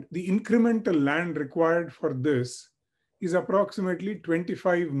incremental land required for this is approximately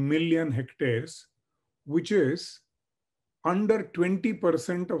 25 million hectares, which is under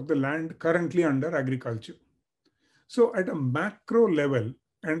 20% of the land currently under agriculture. So at a macro level,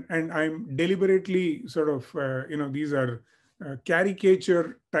 and I'm deliberately sort of, these are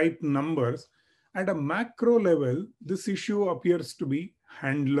caricature type numbers. At a macro level, this issue appears to be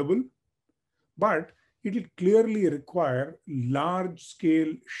handleable, but it will clearly require large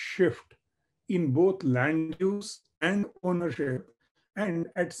scale shift in both land use and ownership. And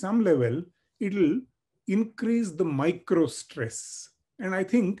at some level, it will increase the micro stress. And I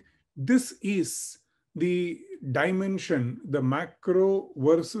think this is the dimension, the macro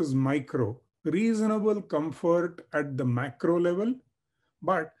versus micro, reasonable comfort at the macro level,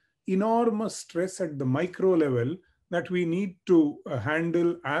 but enormous stress at the micro level that we need to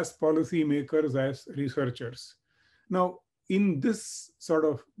handle as policymakers, as researchers. Now, in this sort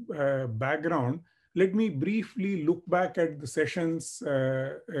of background, let me briefly look back at the sessions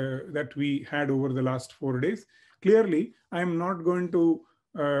that we had over the last 4 days. Clearly, I'm not going to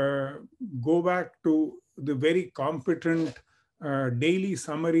go back to the very competent daily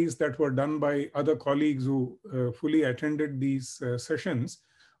summaries that were done by other colleagues who fully attended these sessions.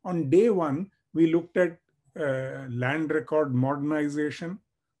 On day 1, we looked at land record modernization,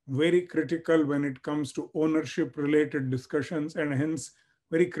 very critical when it comes to ownership related discussions, and hence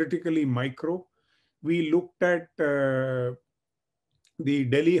very critically micro. We looked at the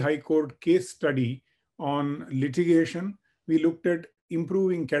Delhi High Court case study on litigation. We looked at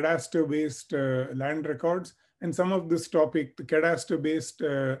improving cadastre-based land records. And some of this topic, the cadastre-based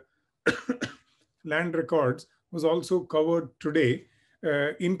land records, was also covered today,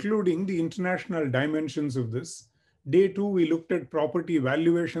 including the international dimensions of this. Day 2, we looked at property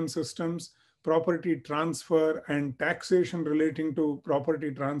valuation systems, property transfer, and taxation relating to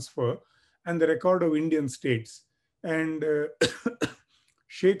property transfer, and the record of Indian states. And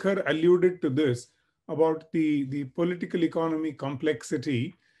Shekhar alluded to this about the political economy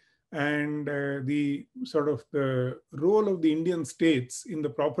complexity and the sort of the role of the Indian states in the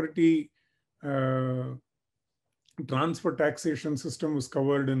property transfer taxation system was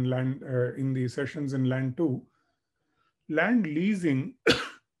covered in land in the sessions in Land 2. Land leasing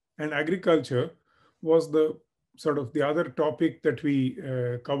and agriculture was the sort of the other topic that we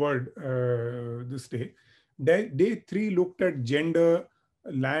covered this day. Day 3 looked at gender,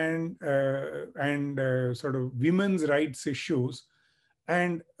 land, and sort of women's rights issues.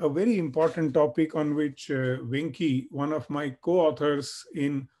 And a very important topic on which Venki, one of my co-authors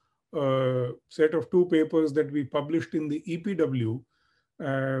in a set of 2 papers that we published in the EPW,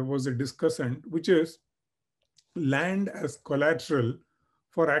 was a discussant, which is land as collateral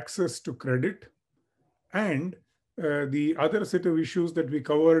for access to credit. And the other set of issues that we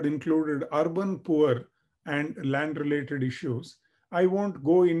covered included urban poor and land-related issues. I won't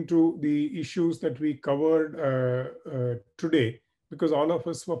go into the issues that we covered today because all of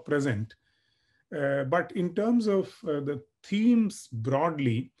us were present. But in terms of the themes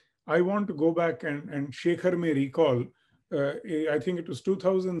broadly, I want to go back and Shekhar may recall, I think it was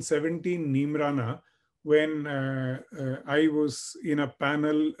 2017 Nimrana, when I was in a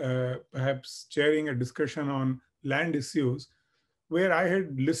panel, perhaps chairing a discussion on land issues, where I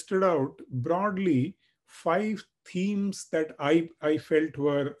had listed out broadly 5 themes that I felt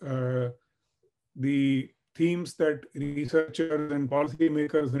were the themes that researchers and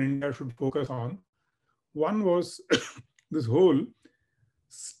policymakers in India should focus on. One was this whole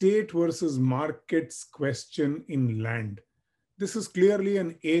state versus markets question in land. This is clearly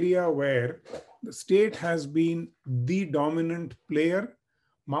an area where the state has been the dominant player.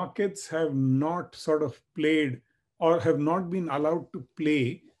 Markets have not sort of played or have not been allowed to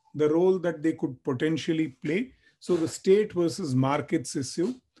play the role that they could potentially play. So the state versus markets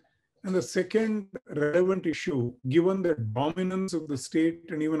issue. And the second relevant issue, given the dominance of the state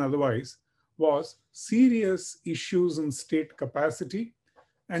and even otherwise, was serious issues in state capacity.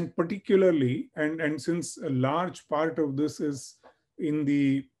 And particularly, and since a large part of this is in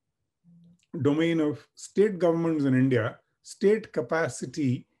the domain of state governments in India, state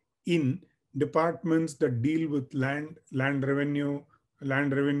capacity in departments that deal with land revenue,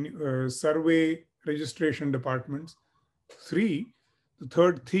 survey, registration departments. 3, the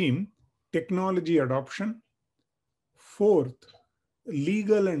third theme, technology adoption. 4th,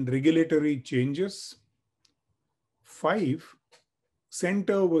 legal and regulatory changes. 5,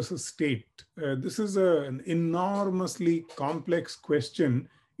 center versus state. This is an enormously complex question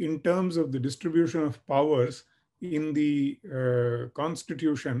in terms of the distribution of powers in the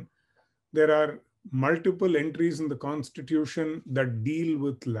Constitution. There are multiple entries in the Constitution that deal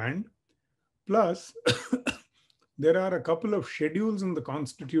with land. Plus, there are a couple of schedules in the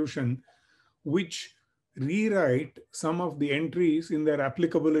Constitution which rewrite some of the entries in their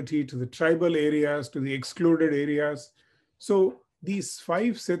applicability to the tribal areas, to the excluded areas. So these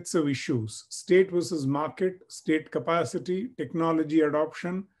 5 sets of issues, state versus market, state capacity, technology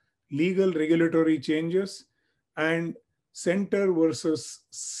adoption, legal regulatory changes, and center versus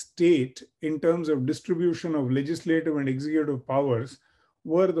state in terms of distribution of legislative and executive powers,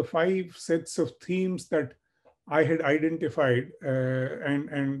 were the 5 sets of themes that I had identified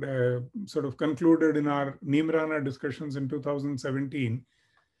and sort of concluded in our Nimrana discussions in 2017.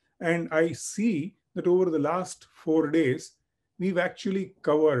 And I see that over the last 4 days, we've actually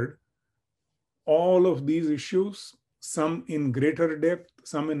covered all of these issues, some in greater depth,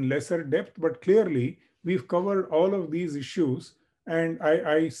 some in lesser depth, but clearly we've covered all of these issues. And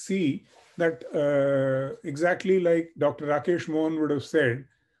I see that exactly like Dr. Rakesh Mohan would have said,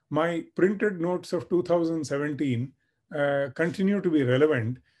 my printed notes of 2017 continue to be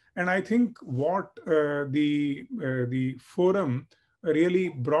relevant. And I think what the forum really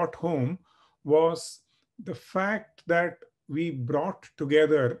brought home was the fact that we brought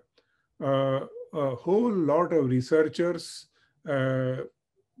together a whole lot of researchers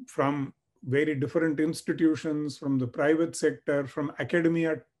from very different institutions, from the private sector, from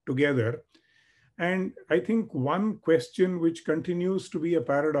academia together. And I think one question which continues to be a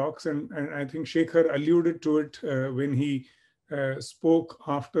paradox, and I think Shekhar alluded to it when he spoke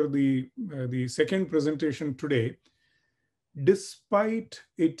after the second presentation today, despite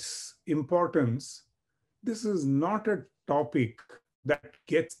its importance, this is not a topic that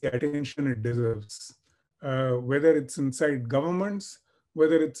gets the attention it deserves, whether it's inside governments,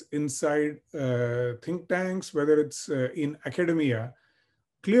 whether it's inside think tanks, whether it's in academia.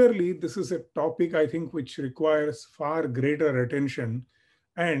 Clearly, this is a topic, I think, which requires far greater attention.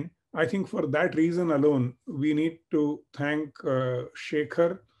 And I think for that reason alone, we need to thank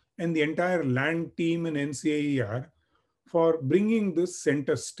Shekhar and the entire land team in NCAER for bringing this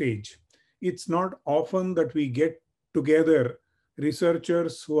center stage. It's not often that we get together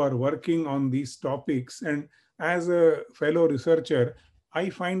researchers who are working on these topics. And as a fellow researcher, I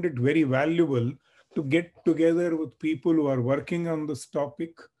find it very valuable to get together with people who are working on this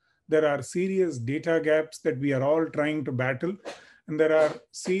topic. There are serious data gaps that we are all trying to battle. And there are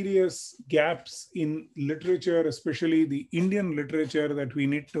serious gaps in literature, especially the Indian literature, that we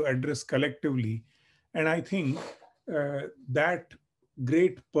need to address collectively. And I think that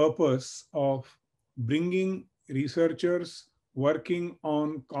great purpose of bringing researchers working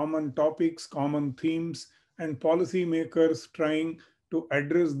on common topics, common themes, and policymakers trying to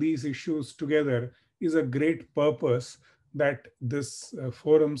address these issues together is a great purpose that this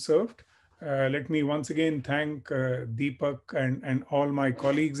forum served. Let me once again thank Deepak and all my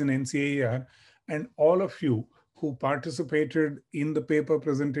colleagues in NCAER and all of you who participated in the paper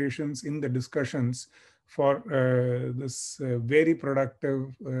presentations, in the discussions for this very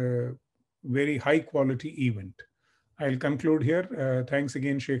productive, very high quality event. I'll conclude here. Thanks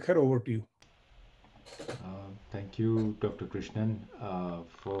again, Shekhar. Over to you. Thank you, Dr. Krishnan,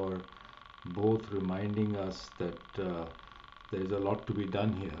 for both reminding us that there is a lot to be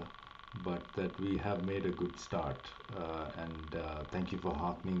done here, but that we have made a good start. And thank you for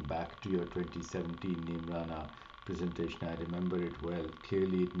harkening back to your 2017 Nimrana presentation. I remember it well.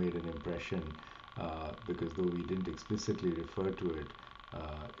 Clearly, it made an impression because though we didn't explicitly refer to it,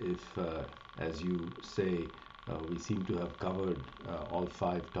 if, as you say, we seem to have covered all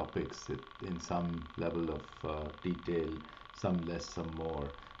 5 topics in some level of detail, some less, some more,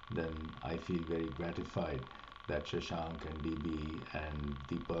 then I feel very gratified that Shashank and DB and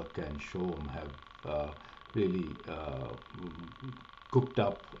Deepak and Shom have really cooked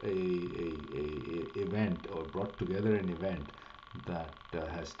up a event, or brought together an event that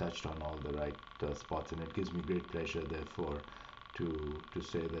has touched on all the right spots. And it gives me great pleasure, therefore, to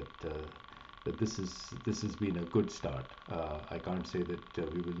say that that this has been a good start. I can't say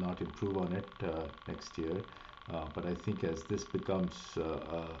that we will not improve on it next year, but I think as this becomes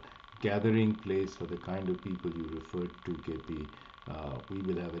a gathering place for the kind of people you referred to, KP, we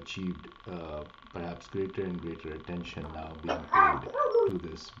will have achieved perhaps greater and greater attention now being paid to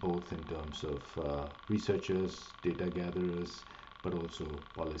this, both in terms of researchers, data gatherers, but also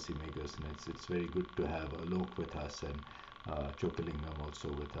policymakers. And it's very good to have Alok with us and Chockalingam also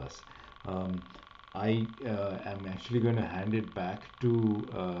with us. I am actually going to hand it back to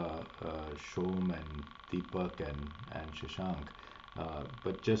Shom and Deepak and Shashank,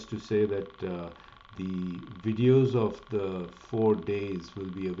 but just to say that the videos of the 4 days will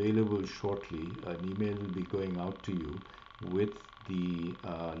be available shortly. An email will be going out to you with the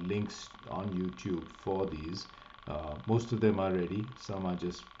links on YouTube for these. Most of them are ready. Some are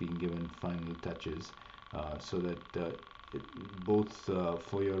just being given final touches, so that both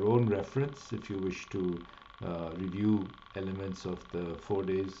for your own reference, if you wish to review elements of the 4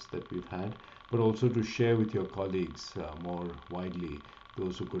 days that we've had, but also to share with your colleagues more widely,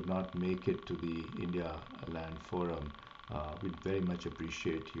 those who could not make it to the India Land Forum. We'd very much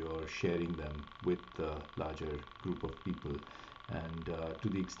appreciate your sharing them with the larger group of people. And to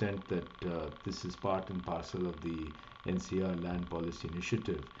the extent that this is part and parcel of the NCER Land Policy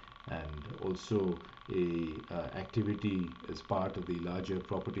Initiative, and also a activity as part of the larger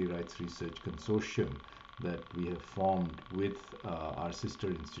property rights research consortium that we have formed with our sister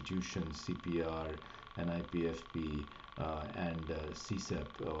institutions, CPR and IPFP and CSEP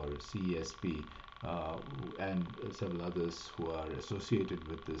or CESP and several others who are associated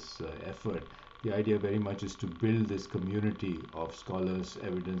with this effort. The idea very much is to build this community of scholars,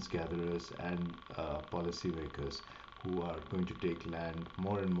 evidence gatherers, and policymakers who are going to take land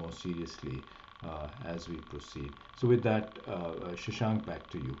more and more seriously as we proceed. So with that, Shashank, back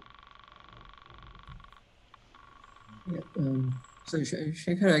to you. Yeah, so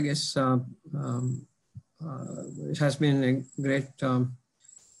Shekhar, I guess it has been a great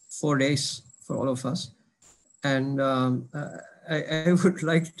 4 days for all of us. And I would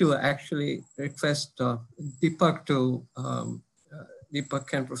like to actually request Deepak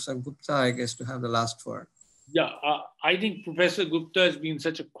and Professor Gupta, I guess, to have the last word. Yeah, I think Professor Gupta has been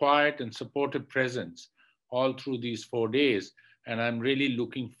such a quiet and supportive presence all through these 4 days. And I'm really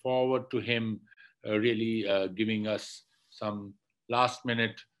looking forward to him really giving us some last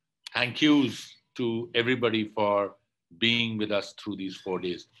minute thank yous to everybody for being with us through these 4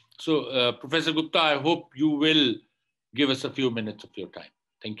 days. So Professor Gupta, I hope you will give us a few minutes of your time.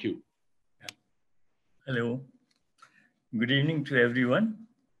 Thank you. Hello. Good evening to everyone.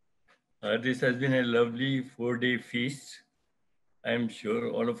 This has been a lovely 4-day feast. I'm sure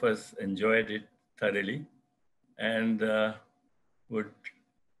all of us enjoyed it thoroughly and would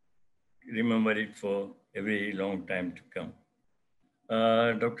remember it for a very long time to come.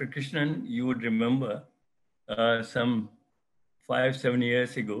 Dr. Krishnan, you would remember some 5-7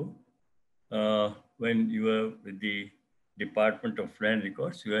 years ago when you were with the Department of Land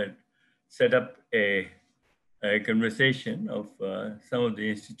Records, you had set up a a conversation of some of the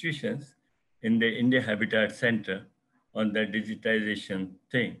institutions in the India Habitat Center on the digitization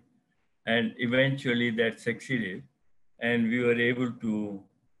thing. And eventually that succeeded. And we were able to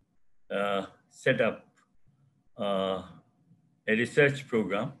set up a research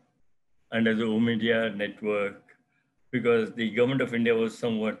program under the Omedia network, because the government of India was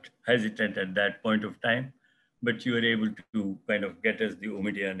somewhat hesitant at that point of time, but you were able to kind of get us the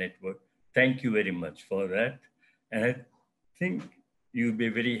Omedia network. Thank you very much for that. And I think you'll be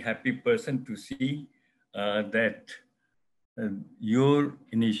a very happy person to see that your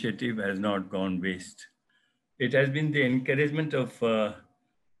initiative has not gone waste. It has been the encouragement of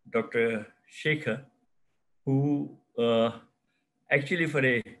Dr. Shekhar, who actually for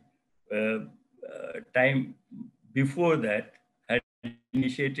a time before that had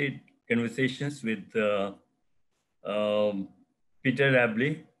initiated conversations with Peter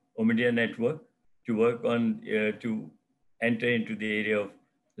Rabley, Omedia Network, to work on, to enter into the area of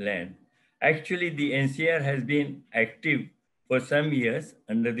land. Actually, the NCAER has been active for some years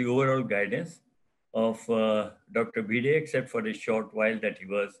under the overall guidance of Dr. Bide, except for the short while that he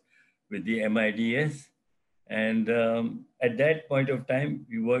was with the MIDS. And at that point of time,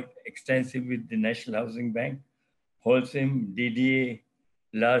 we worked extensively with the National Housing Bank, Holcim, DDA,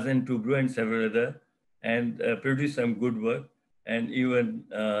 Larsen, Tubro, and several other, and produced some good work. And even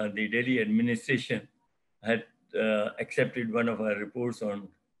the Delhi administration had accepted one of our reports on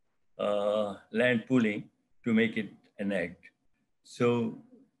land pooling to make it an act. So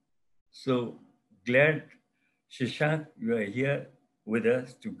glad, Shashank, you are here with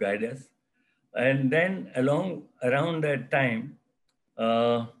us to guide us. And then around that time,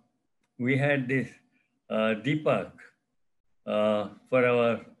 we had this Deepak for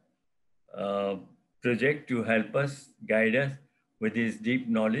our project to help us, guide us with his deep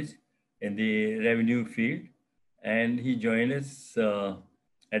knowledge in the revenue field. And he joined us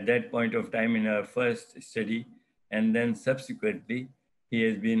at that point of time in our first study. And then subsequently, he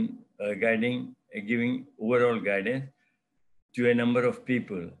has been giving overall guidance to a number of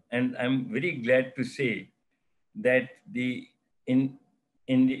people. And I'm very glad to say that in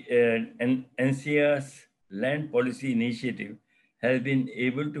the NCAER's land policy initiative has been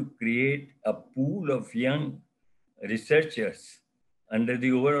able to create a pool of young researchers under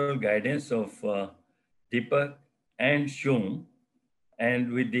the overall guidance of Deepak and Shom,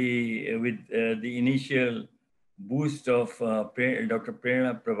 and with the initial boost of Dr.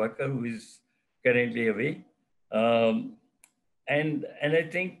 Prerna Prabhakar, who is currently away. And I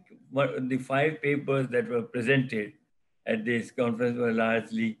think the 5 papers that were presented at this conference were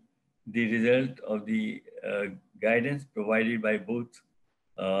largely the result of the guidance provided by both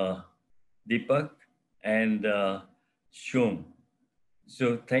Deepak and Shom.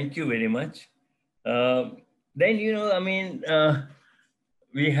 So thank you very much. Then,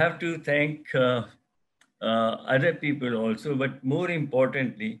 we have to thank other people also, but more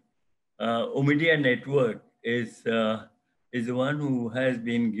importantly, Omedia Network is the one who has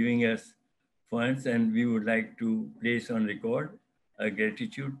been giving us funds, and we would like to place on record our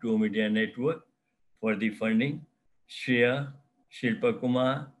gratitude to Omedia Network for the funding. Shreya, Shilpa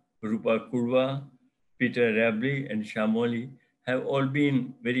Kumar, Rupa Kurwa, Peter Rabley, and Shamoli have all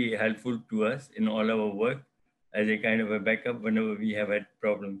been very helpful to us in all our work as a kind of a backup whenever we have had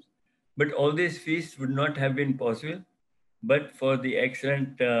problems. But all these feats would not have been possible but for the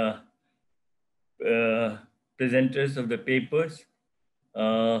excellent presenters of the papers,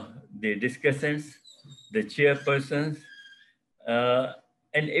 the discussants, the chairpersons,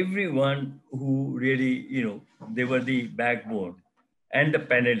 and everyone who really, they were the backbone, and the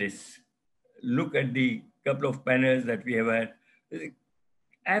panelists. Look at the couple of panels that we have had.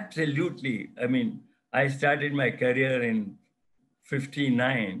 Absolutely. I mean, I started my career in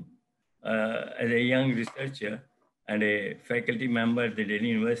 '59 as a young researcher and a faculty member at the Delhi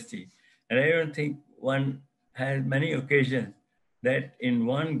University. And I don't think one has many occasions that in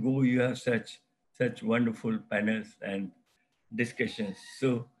one go you have such wonderful panels and discussions.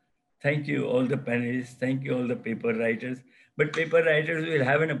 So thank you all the panelists, thank you all the paper writers. But paper writers will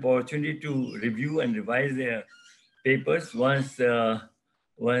have an opportunity to review and revise their papers once now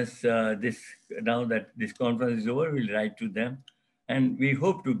that this conference is over, we'll write to them. And we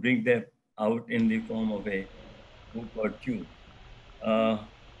hope to bring them out in the form of a book or two.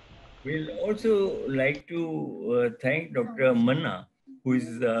 We'll also like to thank Dr. Manna, who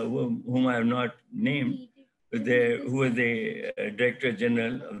is whom I have not named, who was the Director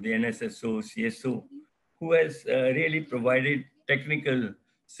General of the NSSO CSO, who has really provided technical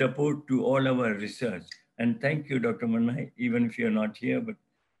support to all our research. And thank you, Dr. Manna, even if you're not here, but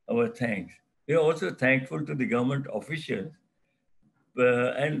our thanks. We are also thankful to the government officials,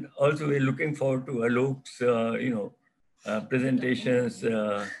 and also we're looking forward to Alok's, presentations,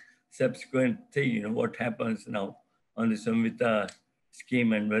 subsequent thing, what happens now on the Samvita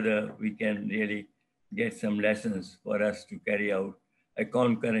scheme and whether we can really get some lessons for us to carry out a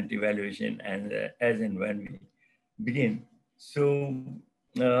concurrent evaluation and as and when we begin. So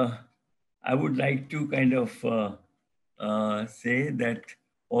I would like to kind of say that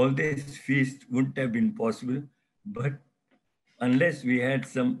all this feast wouldn't have been possible, but unless we had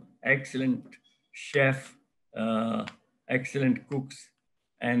some excellent chef, excellent cooks,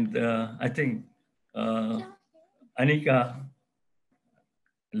 and I think Anika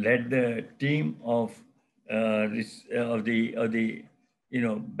led the team of the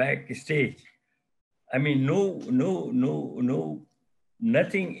backstage. I mean,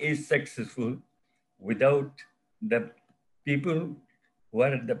 nothing is successful without the people who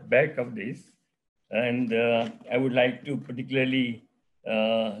are at the back of this. And I would like to particularly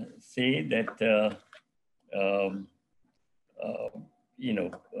say that,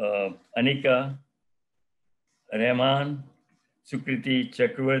 Anika, Rahman, Sukriti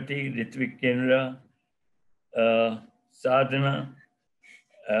Chakravarti, Ritvik Kendra, Sadhana,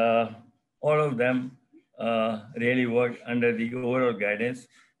 all of them really work under the overall guidance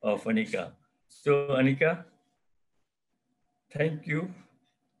of Anika. So Anika, thank you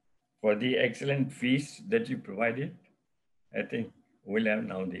for the excellent feast that you provided. I think we'll have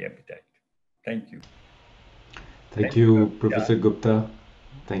now the appetite. Thank you. Thank you, Professor Gupta.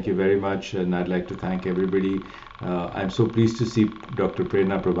 Thank you very much. And I'd like to thank everybody. I'm so pleased to see Dr.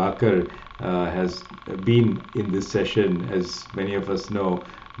 Prerna Prabhakar has been in this session. As many of us know,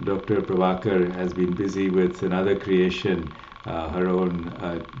 Dr. Prabhakar has been busy with another creation, her own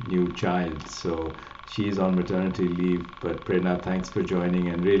new child. So she's on maternity leave, but Prerna, thanks for joining.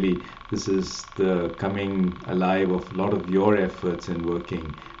 And really, this is the coming alive of a lot of your efforts in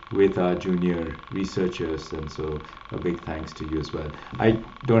working with our junior researchers, and so a big thanks to you as well. I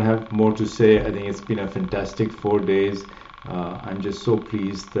don't have more to say. I think it's been a fantastic 4 days. I'm just so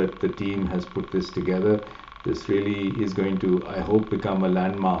pleased that the team has put this together. This really is going to, I hope, become a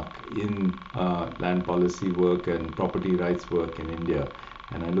landmark in land policy work and property rights work in India.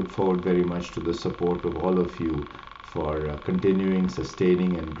 And I look forward very much to the support of all of you for continuing,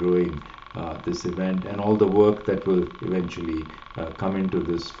 sustaining and growing this event and all the work that will eventually come into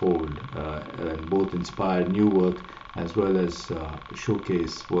this fold and both inspire new work as well as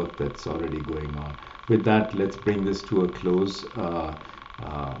showcase work that's already going on. With that, let's bring this to a close.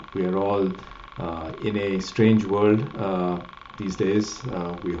 We are all in a strange world these days.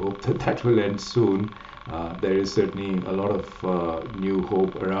 We hope that that will end soon. There is certainly a lot of new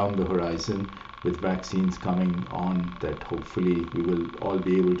hope around the horizon with vaccines coming on that hopefully we will all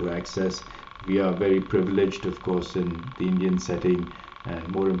be able to access. We are very privileged, of course, in the Indian setting, and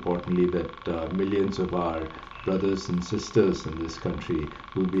more importantly that millions of our brothers and sisters in this country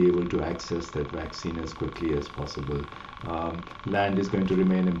will be able to access that vaccine as quickly as possible. Land is going to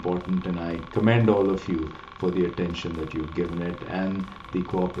remain important, and I commend all of you for the attention that you've given it and the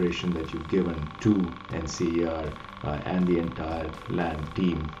cooperation that you've given to NCAER and the entire land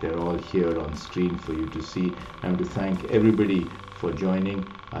team. They're all here on screen for you to see. I want to thank everybody for joining.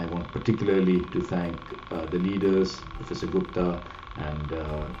 I want particularly to thank the leaders, Professor Gupta and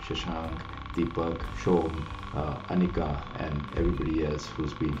Shashank, Deepak, Shom, Anika, and everybody else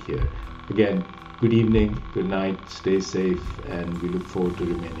who's been here. Again, good evening, good night, stay safe, and we look forward to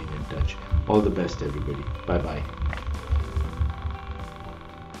remaining in touch. All the best, everybody. Bye-bye.